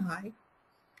than one eye."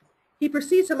 He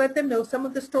proceeds to let them know some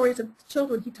of the stories of the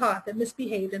children he taught that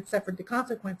misbehaved and suffered the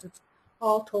consequences,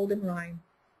 all told in rhyme.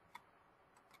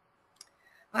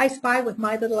 I Spy with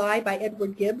My Little Eye by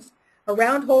Edward Gibbs. A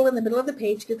round hole in the middle of the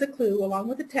page gives a clue, along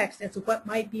with the text, as to what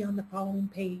might be on the following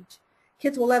page.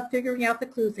 Kids will love figuring out the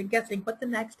clues and guessing what the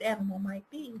next animal might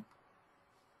be.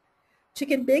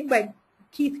 Chicken Big by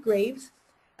Keith Graves.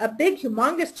 A big,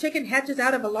 humongous chicken hatches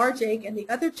out of a large egg, and the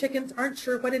other chickens aren't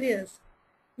sure what it is.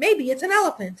 Maybe it's an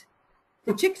elephant.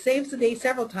 The chick saves the day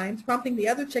several times, prompting the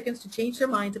other chickens to change their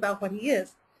minds about what he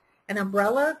is. An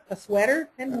umbrella, a sweater,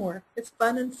 and more. It's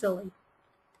fun and silly.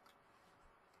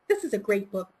 This is a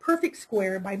great book, Perfect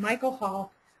Square by Michael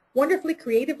Hall. Wonderfully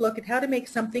creative look at how to make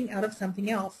something out of something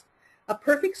else. A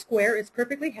perfect square is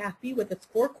perfectly happy with its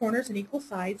 4 corners and equal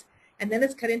sides, and then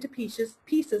it's cut into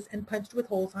pieces and punched with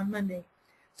holes on Monday.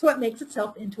 So it makes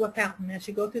itself into a fountain. As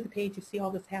you go through the page, you see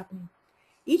all this happening.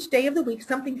 Each day of the week,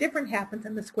 something different happens,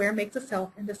 and the square makes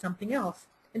itself into something else,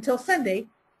 until Sunday,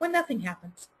 when nothing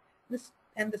happens.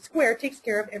 And the square takes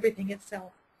care of everything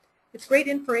itself. It's great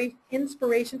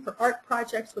inspiration for art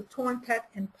projects with torn, cut,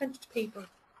 and punched paper.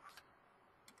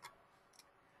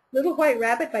 Little White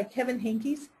Rabbit by Kevin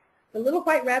Henkes. The little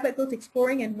white rabbit goes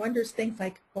exploring and wonders things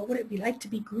like, what would it be like to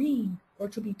be green or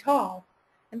to be tall?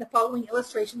 And the following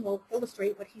illustration will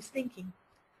illustrate what he's thinking.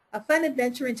 A fun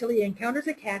adventure until he encounters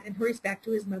a cat and hurries back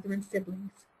to his mother and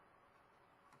siblings.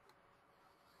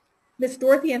 Miss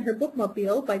Dorothy and Her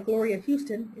Bookmobile by Gloria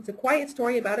Houston is a quiet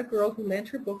story about a girl who lent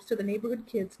her books to the neighborhood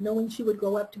kids, knowing she would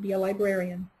grow up to be a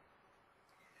librarian.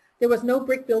 There was no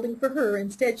brick building for her.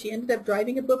 Instead, she ended up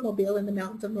driving a bookmobile in the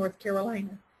mountains of North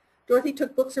Carolina. Dorothy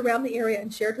took books around the area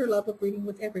and shared her love of reading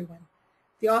with everyone.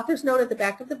 The author's note at the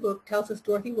back of the book tells us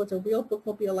Dorothy was a real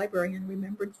bookmobile librarian,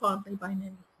 remembered fondly by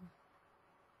many.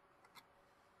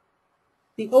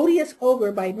 The Odious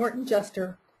Ogre by Norton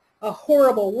Juster. A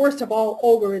horrible, worst of all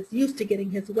ogre is used to getting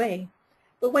his way.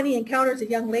 But when he encounters a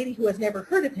young lady who has never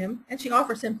heard of him, and she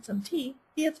offers him some tea,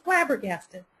 he is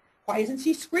flabbergasted. Why isn't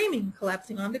she screaming,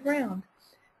 collapsing on the ground?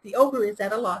 The ogre is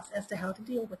at a loss as to how to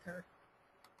deal with her.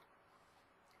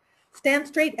 Stand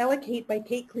Straight, Ella Kate by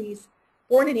Kate Cleese.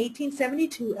 Born in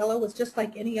 1872, Ella was just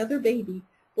like any other baby,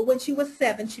 but when she was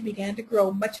 7, she began to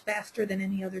grow much faster than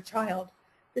any other child.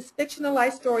 This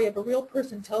fictionalized story of a real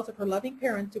person tells of her loving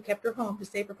parents who kept her home to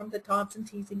save her from the taunts and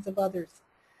teasings of others.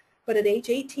 But at age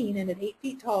 18 and at 8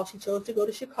 feet tall, she chose to go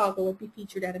to Chicago and be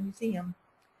featured at a museum.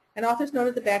 An author's note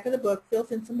at the back of the book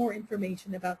fills in some more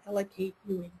information about Ella Kate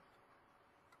Ewing.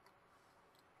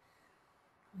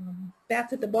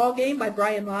 Bats at the Ball Game by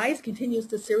Brian Lies continues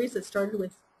the series that started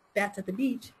with Bats at the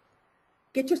Beach.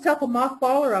 Get yourself a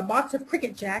mothball or a box of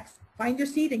cricket jacks, find your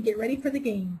seat, and get ready for the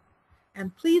game.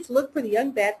 And please look for the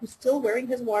young bat who's still wearing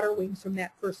his water wings from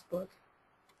that first book.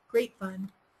 Great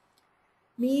fun.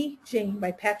 Me, Jane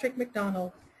by Patrick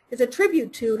McDonald is a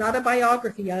tribute to, not a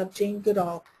biography of, Jane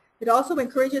Goodall. It also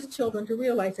encourages children to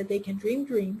realize that they can dream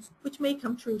dreams which may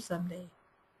come true someday.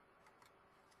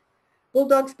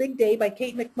 Bulldog's Big Day by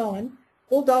Kate McMullen.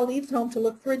 Bulldog leaves home to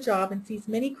look for a job and sees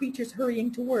many creatures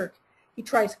hurrying to work. He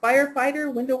tries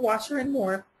firefighter, window washer, and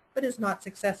more, but is not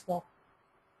successful.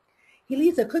 He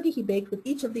leaves a cookie he baked with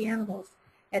each of the animals.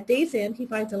 At day's end, he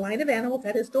finds a line of animals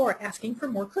at his door asking for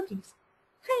more cookies.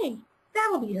 Hey,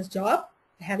 that'll be his job,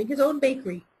 having his own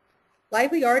bakery.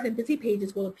 Lively art and busy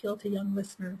pages will appeal to young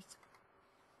listeners.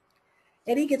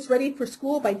 Eddie Gets Ready for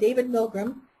School by David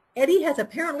Milgram. Eddie has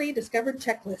apparently discovered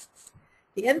checklists.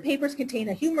 The end papers contain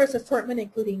a humorous assortment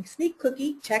including sneak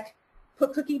cookie, check,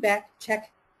 put cookie back,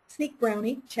 check, sneak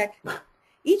brownie, check.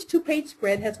 Each 2-page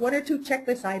spread has 1 or 2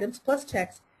 checklist items plus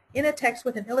checks in a text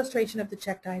with an illustration of the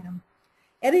checked item.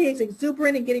 Eddie is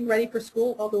exuberant in getting ready for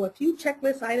school, although a few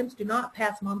checklist items do not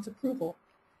pass Mom's approval.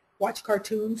 Watch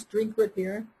cartoons, drink root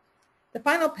beer. The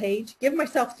final page, Give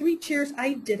Myself 3 Cheers,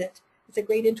 I Did It, is a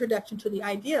great introduction to the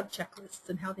idea of checklists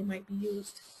and how they might be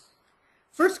used.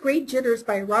 First Grade Jitters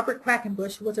by Robert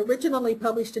Quackenbush was originally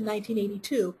published in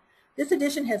 1982. This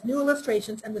edition has new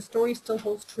illustrations and the story still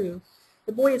holds true.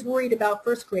 The boy is worried about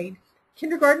first grade.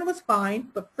 Kindergarten was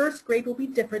fine, but first grade will be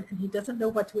different and he doesn't know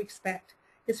what to expect.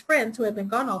 His friends, who have been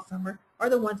gone all summer, are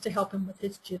the ones to help him with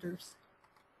his jitters.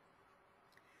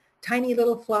 Tiny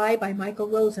Little Fly by Michael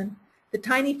Rosen. The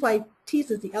tiny fly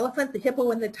teases the elephant, the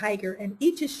hippo, and the tiger, and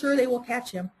each is sure they will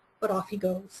catch him, but off he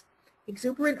goes.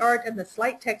 Exuberant art and the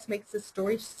slight text makes this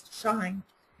story shine.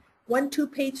 One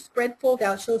 2-page spread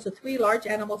fold-out shows the 3 large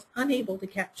animals unable to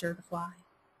capture the fly.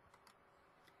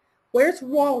 Where's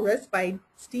Walrus by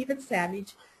Stephen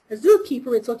Savage. A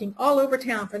zookeeper is looking all over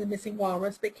town for the missing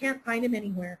walrus, but can't find him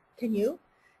anywhere. Can you?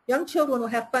 Young children will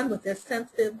have fun with this,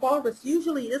 since the walrus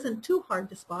usually isn't too hard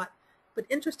to spot, but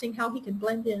interesting how he can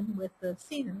blend in with the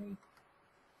scenery.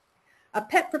 A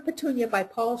Pet for Petunia by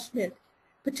Paul Schmidt.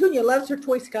 Petunia loves her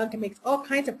toy skunk and makes all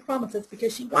kinds of promises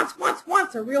because she wants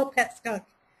a real pet skunk.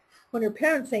 When her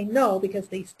parents say no because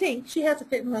they stink, she has a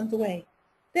fit and runs away.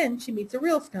 Then she meets a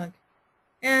real skunk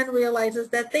and realizes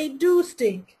that they do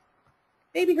stink.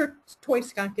 Maybe her toy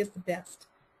skunk is the best,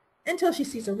 until she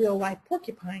sees a real-life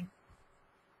porcupine.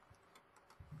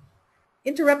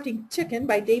 Interrupting Chicken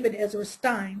by David Ezra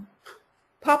Stein.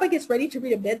 Papa gets ready to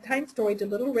read a bedtime story to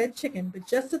Little Red Chicken, but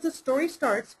just as the story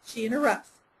starts, she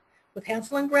interrupts. With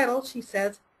Hansel and Gretel, she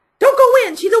says, "Don't go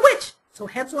in, she's a witch!" So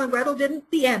Hansel and Gretel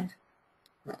didn't. The end.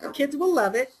 Kids will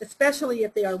love it, especially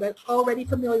if they are already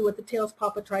familiar with the tales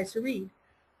Papa tries to read.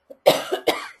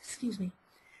 Excuse me.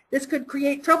 This could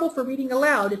create trouble for reading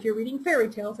aloud if you're reading fairy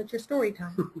tales at your story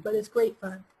time, but it's great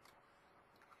fun.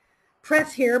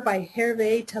 Press Here by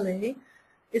Hervé Tellet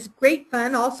is great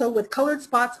fun, also with colored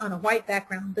spots on a white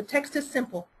background. The text is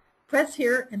simple. Press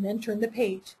here and then turn the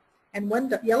page, and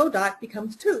one yellow dot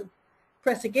becomes 2.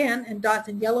 Press again and dots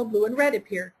in yellow, blue, and red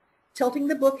appear. Tilting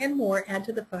the book and more add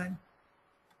to the fun.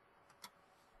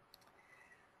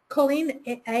 Colleen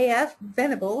A.F.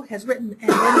 Venable has written And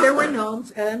Then There Were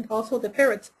Gnomes and also The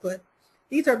Ferret's Foot.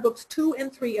 These are books 2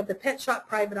 and 3 of the Pet Shop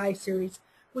Private Eye series,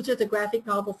 which is a graphic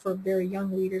novel for very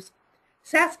young readers.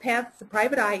 Sasspath, the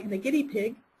private eye, and a guinea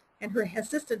pig, and her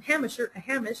assistant Hamish,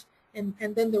 and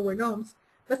Then There Were Gnomes,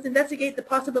 must investigate the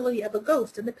possibility of a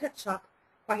ghost in the pet shop.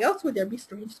 Why else would there be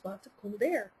strange spots of cold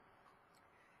air?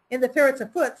 In The Ferret's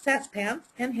Afoot, Sasspath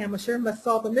and Hamisher must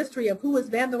solve the mystery of who is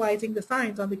vandalizing the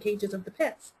signs on the cages of the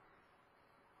pets.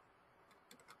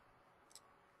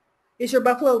 Is Your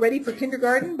Buffalo Ready for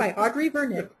Kindergarten by Audrey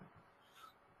Vernick.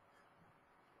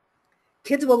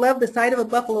 Kids will love the sight of a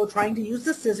buffalo trying to use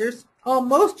the scissors,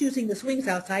 almost using the swings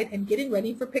outside, and getting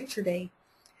ready for picture day.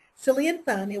 Silly and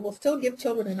fun, it will still give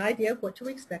children an idea of what to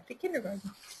expect at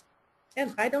kindergarten.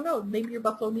 And I don't know, maybe your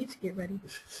buffalo needs to get ready.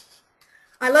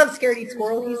 I love Scaredy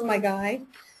Squirrel, he's my guy.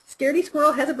 Scaredy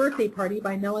Squirrel Has a Birthday Party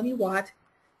by Melanie Watt.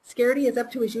 Scaredy is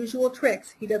up to his usual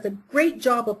tricks. He does a great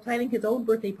job of planning his own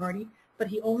birthday party, but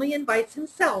he only invites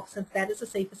himself since that is the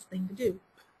safest thing to do.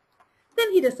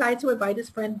 Then he decides to invite his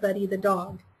friend Buddy the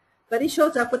dog. Buddy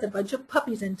shows up with a bunch of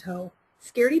puppies in tow.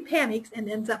 Scaredy panics and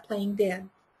ends up playing dead.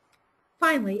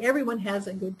 Finally, everyone has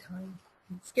a good time.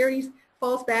 Scaredy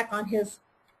falls back on his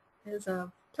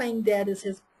playing dead as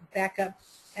his backup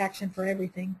action for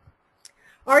everything.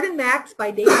 Art and Max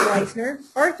by David Weisner.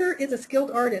 Arthur is a skilled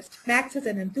artist. Max is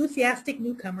an enthusiastic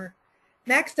newcomer.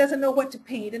 Max doesn't know what to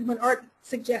paint, and when Art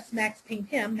suggests Max paint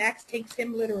him, Max takes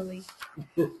him literally.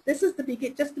 This is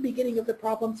just the beginning of the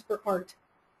problems for Art.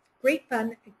 Great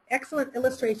fun, excellent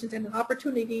illustrations, and an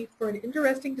opportunity for an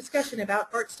interesting discussion about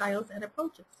art styles and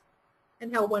approaches,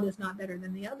 and how one is not better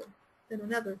than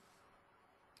another.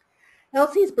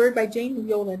 Elsie's Bird by Jane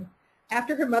Yolen.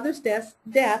 After her mother's death,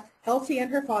 Elsie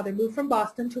and her father moved from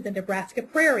Boston to the Nebraska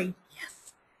prairie.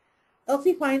 Yes!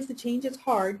 Elsie finds the change is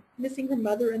hard, missing her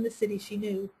mother and the city she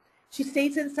knew. She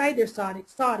stays inside their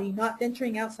soddy, not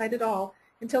venturing outside at all,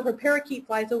 until her parakeet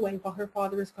flies away while her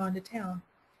father is gone to town.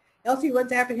 Elsie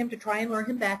runs after him to try and lure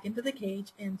him back into the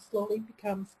cage and slowly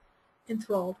becomes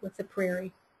enthralled with the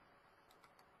prairie.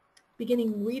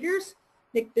 Beginning readers.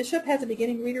 Nick Bishop has a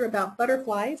beginning reader about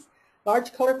butterflies.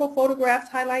 Large colorful photographs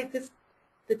highlight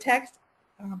the text.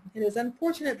 It is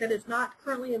unfortunate that it's not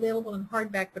currently available in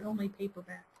hardback, but only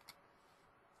paperback.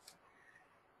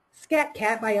 Scat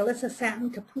Cat by Alyssa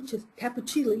Satin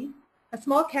Capuccilli. A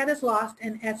small cat is lost,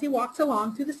 and as he walks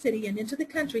along through the city and into the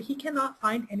country, he cannot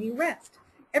find any rest.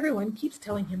 Everyone keeps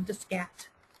telling him to scat.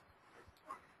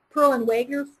 Pearl and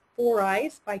Wagner, Four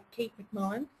Eyes by Kate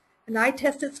McMullen. An eye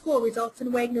test at school results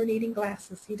in Wagner needing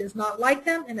glasses. He does not like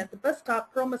them, and at the bus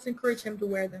stop, Pearl must encourage him to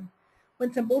wear them.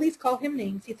 When some bullies call him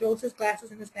names, he throws his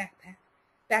glasses in his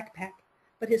backpack.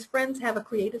 But his friends have a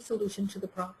creative solution to the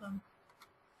problem.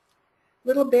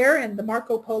 Little Bear and the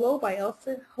Marco Polo by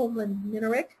Elsa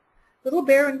Homeland-Minarek. Little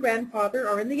Bear and Grandfather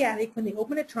are in the attic when they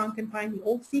open a trunk and find the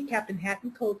old sea captain hat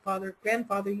and coat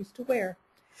Grandfather used to wear.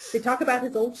 They talk about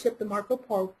his old ship, the Marco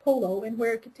Polo, and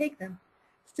where it could take them.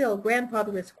 Still,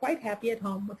 Grandfather is quite happy at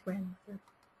home with Grandmother.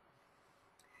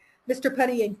 Mr.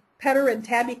 Putter and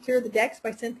Tabby Clear the Decks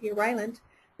by Cynthia Ryland.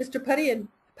 Mr.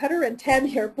 Putter and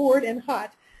Tabby are bored and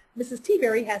hot. Mrs.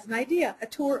 Teaberry has an idea, a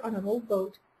tour on an old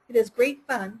boat. It is great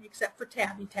fun, except for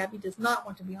Tabby. Tabby does not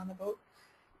want to be on the boat,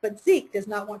 but Zeke does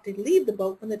not want to leave the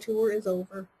boat when the tour is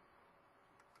over.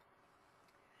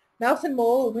 Mouse and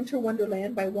Mole, A Winter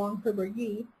Wonderland by Wong Herbert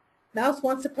Yi. Mouse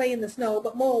wants to play in the snow,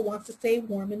 but Mole wants to stay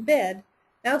warm in bed.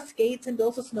 Mouse skates and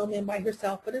builds a snowman by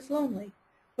herself, but is lonely.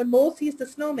 When Mole sees the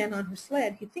snowman on her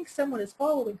sled, he thinks someone is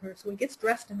following her, so he gets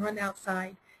dressed and runs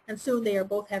outside, and soon they are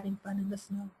both having fun in the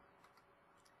snow.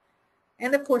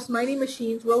 And of course, Mighty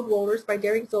Machines, Road Rollers by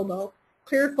Derek Zobo.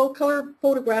 Clear full-color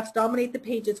photographs dominate the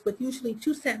pages with usually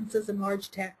 2 sentences in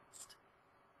large text.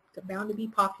 It's bound to be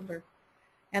popular.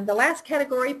 And the last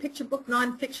category, picture book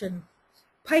nonfiction.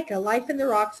 Pika, Life in the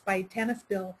Rocks by Tanis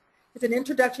Bill. It's an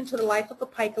introduction to the life of a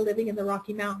pika living in the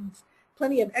Rocky Mountains.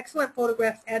 Plenty of excellent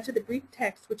photographs add to the brief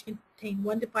text, which contain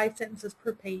 1 to 5 sentences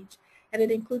per page, and it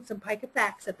includes some pika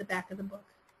facts at the back of the book.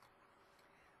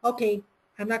 Okay,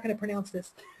 I'm not going to pronounce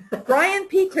this. Brian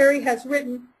P. Cleary has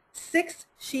written 6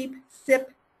 Sheep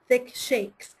Sip Thick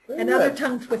Shakes and Other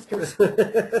Tongue Twisters.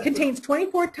 Contains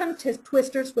 24 tongue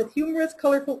twisters with humorous,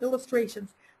 colorful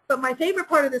illustrations. But my favorite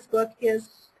part of this book is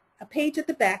a page at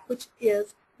the back, which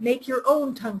is Make Your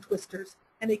Own Tongue Twisters.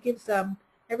 And it gives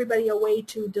everybody a way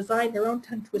to design their own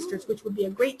tongue twisters, which would be a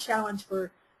great challenge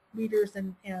for readers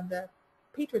and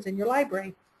patrons in your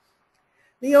library.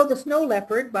 Leo the Snow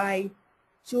Leopard by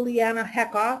Juliana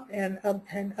Heckoff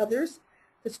and others.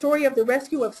 The story of the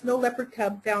rescue of snow leopard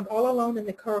cub found all alone in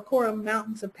the Karakoram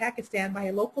Mountains of Pakistan by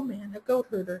a local man, a goat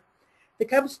herder. The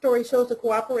cub's story shows the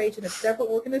cooperation of several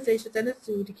organizations and a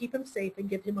zoo to keep him safe and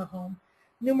give him a home.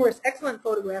 Numerous excellent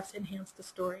photographs enhance the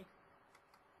story.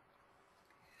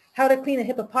 How to Clean a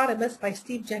Hippopotamus by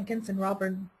Steve Jenkins and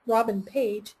Robin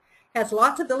Page has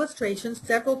lots of illustrations,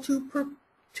 several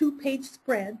two-page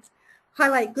spreads,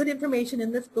 highlight good information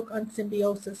in this book on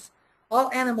symbiosis.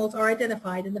 All animals are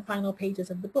identified in the final pages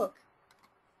of the book.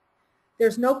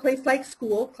 There's No Place Like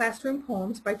School, Classroom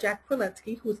Poems by Jack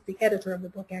Perletsky, who is the editor of the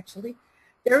book actually.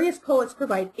 Various poets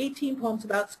provide 18 poems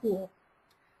about school.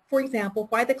 For example,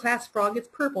 Why the Class Frog is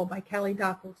Purple by Callie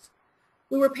Dakos.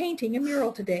 We were painting a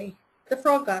mural today. The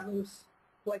frog got loose.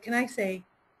 What can I say?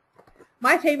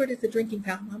 My favorite is the drinking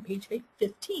fountain on page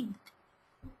 15.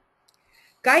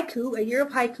 Gaiku, A Year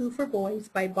of Haiku for Boys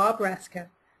by Bob Raska.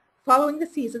 Following the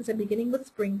seasons and beginning with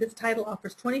spring, this title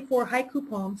offers 24 haiku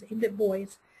poems aimed at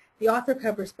boys. The author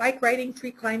covers bike riding,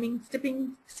 tree climbing,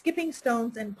 skipping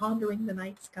stones, and pondering the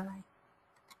night sky.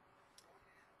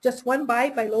 Just One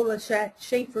Bite by Lola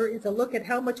Schaefer is a look at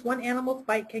how much one animal's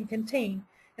bite can contain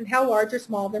and how large or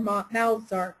small their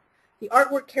mouths are. The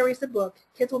artwork carries the book.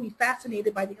 Kids will be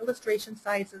fascinated by the illustration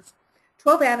sizes.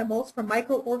 12 animals, from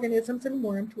microorganisms and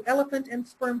worm to elephant and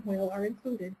sperm whale, are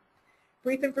included.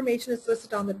 Brief information is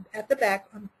listed at the back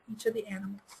on each of the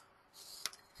animals.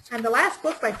 And the last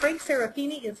book by Frank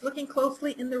Serafini is Looking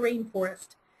Closely in the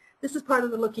Rainforest. This is part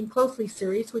of the Looking Closely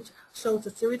series, which shows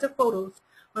a series of photos.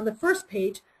 On the first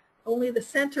page, only the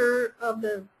center of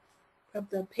the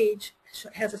page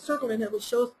has a circle in it which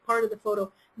shows part of the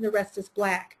photo, and the rest is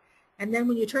black. And then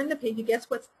when you turn the page, you guess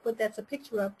what that's a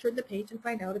picture of. Turn the page and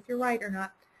find out if you're right or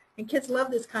not. And kids love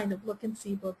this kind of look and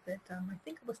see book that I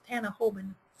think it was Tana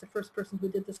Hoban, the first person who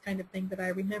did this kind of thing that I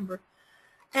remember.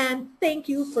 And thank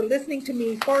you for listening to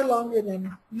me far longer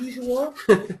than usual.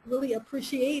 Really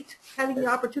appreciate having the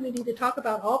opportunity to talk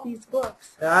about all these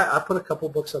books. I put a couple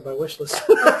books on my wish list.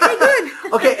 Okay,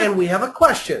 good. Okay, and we have a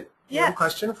question. Yes. We have a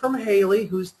question from Haley,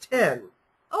 who's 10.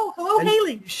 Oh, hello, and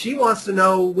Haley. She wants to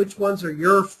know which ones are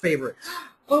your favorites.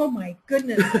 Oh, my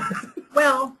goodness.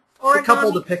 Well, A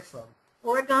couple to pick from.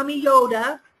 Origami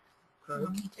Yoda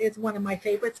Okay. is one of my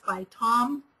favorites by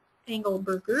Tom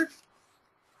Engelberger.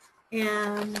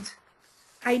 And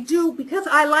I do, because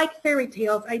I like fairy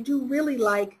tales, I do really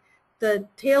like the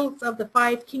Tales of the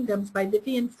Five Kingdoms by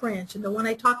Vivian French. And the one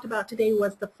I talked about today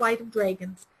was The Flight of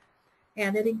Dragons.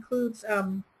 And it includes,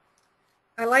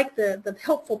 I like the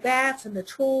helpful bats and the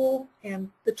troll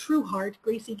and the true heart,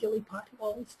 Gracie Gillypot, who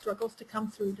always struggles to come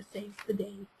through to save the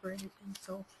day for everything.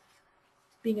 So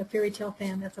being a fairy tale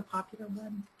fan, that's a popular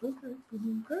one. Okay,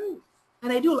 great.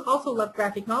 And I do also love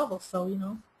graphic novels, so, you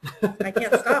know, I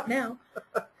can't stop now.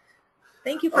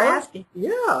 Thank you for asking.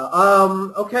 Yeah.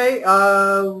 Okay.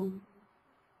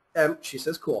 She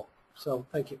says cool. So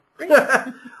thank you. Great.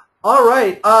 All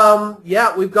right.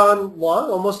 Yeah, we've gone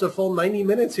long, almost a full 90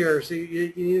 minutes here. So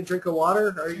you need a drink of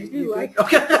water? I do.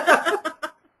 Okay.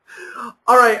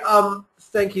 All right.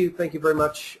 Thank you very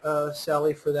much,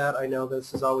 Sally, for that. I know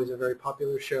this is always a very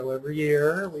popular show every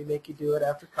year. We make you do it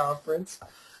after conference.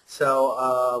 So,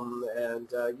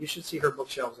 you should see her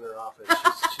bookshelves in her office.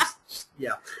 She's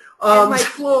yeah. And my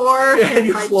floor, and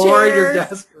your my floor, and your chairs.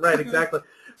 desk. Right, exactly.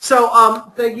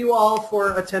 So thank you all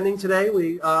for attending today.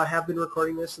 We have been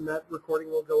recording this, and that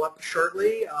recording will go up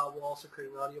shortly. We'll also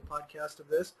create an audio podcast of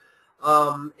this.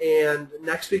 And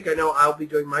next week, I know I'll be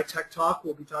doing my tech talk.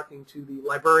 We'll be talking to the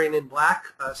librarian in black,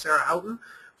 Sarah Houghton,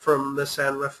 from the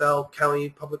San Rafael County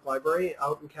Public Library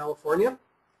out in California.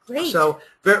 Great. So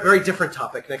very, very different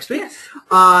topic next week. Yes.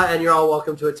 And you're all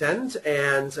welcome to attend.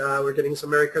 And we're getting some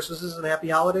Merry Christmases and Happy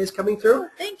Holidays coming through. Oh,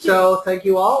 thank you. So thank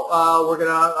you all. We're going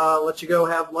to let you go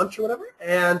have lunch or whatever.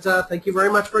 And thank you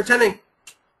very much for attending.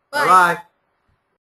 Bye. Bye-bye.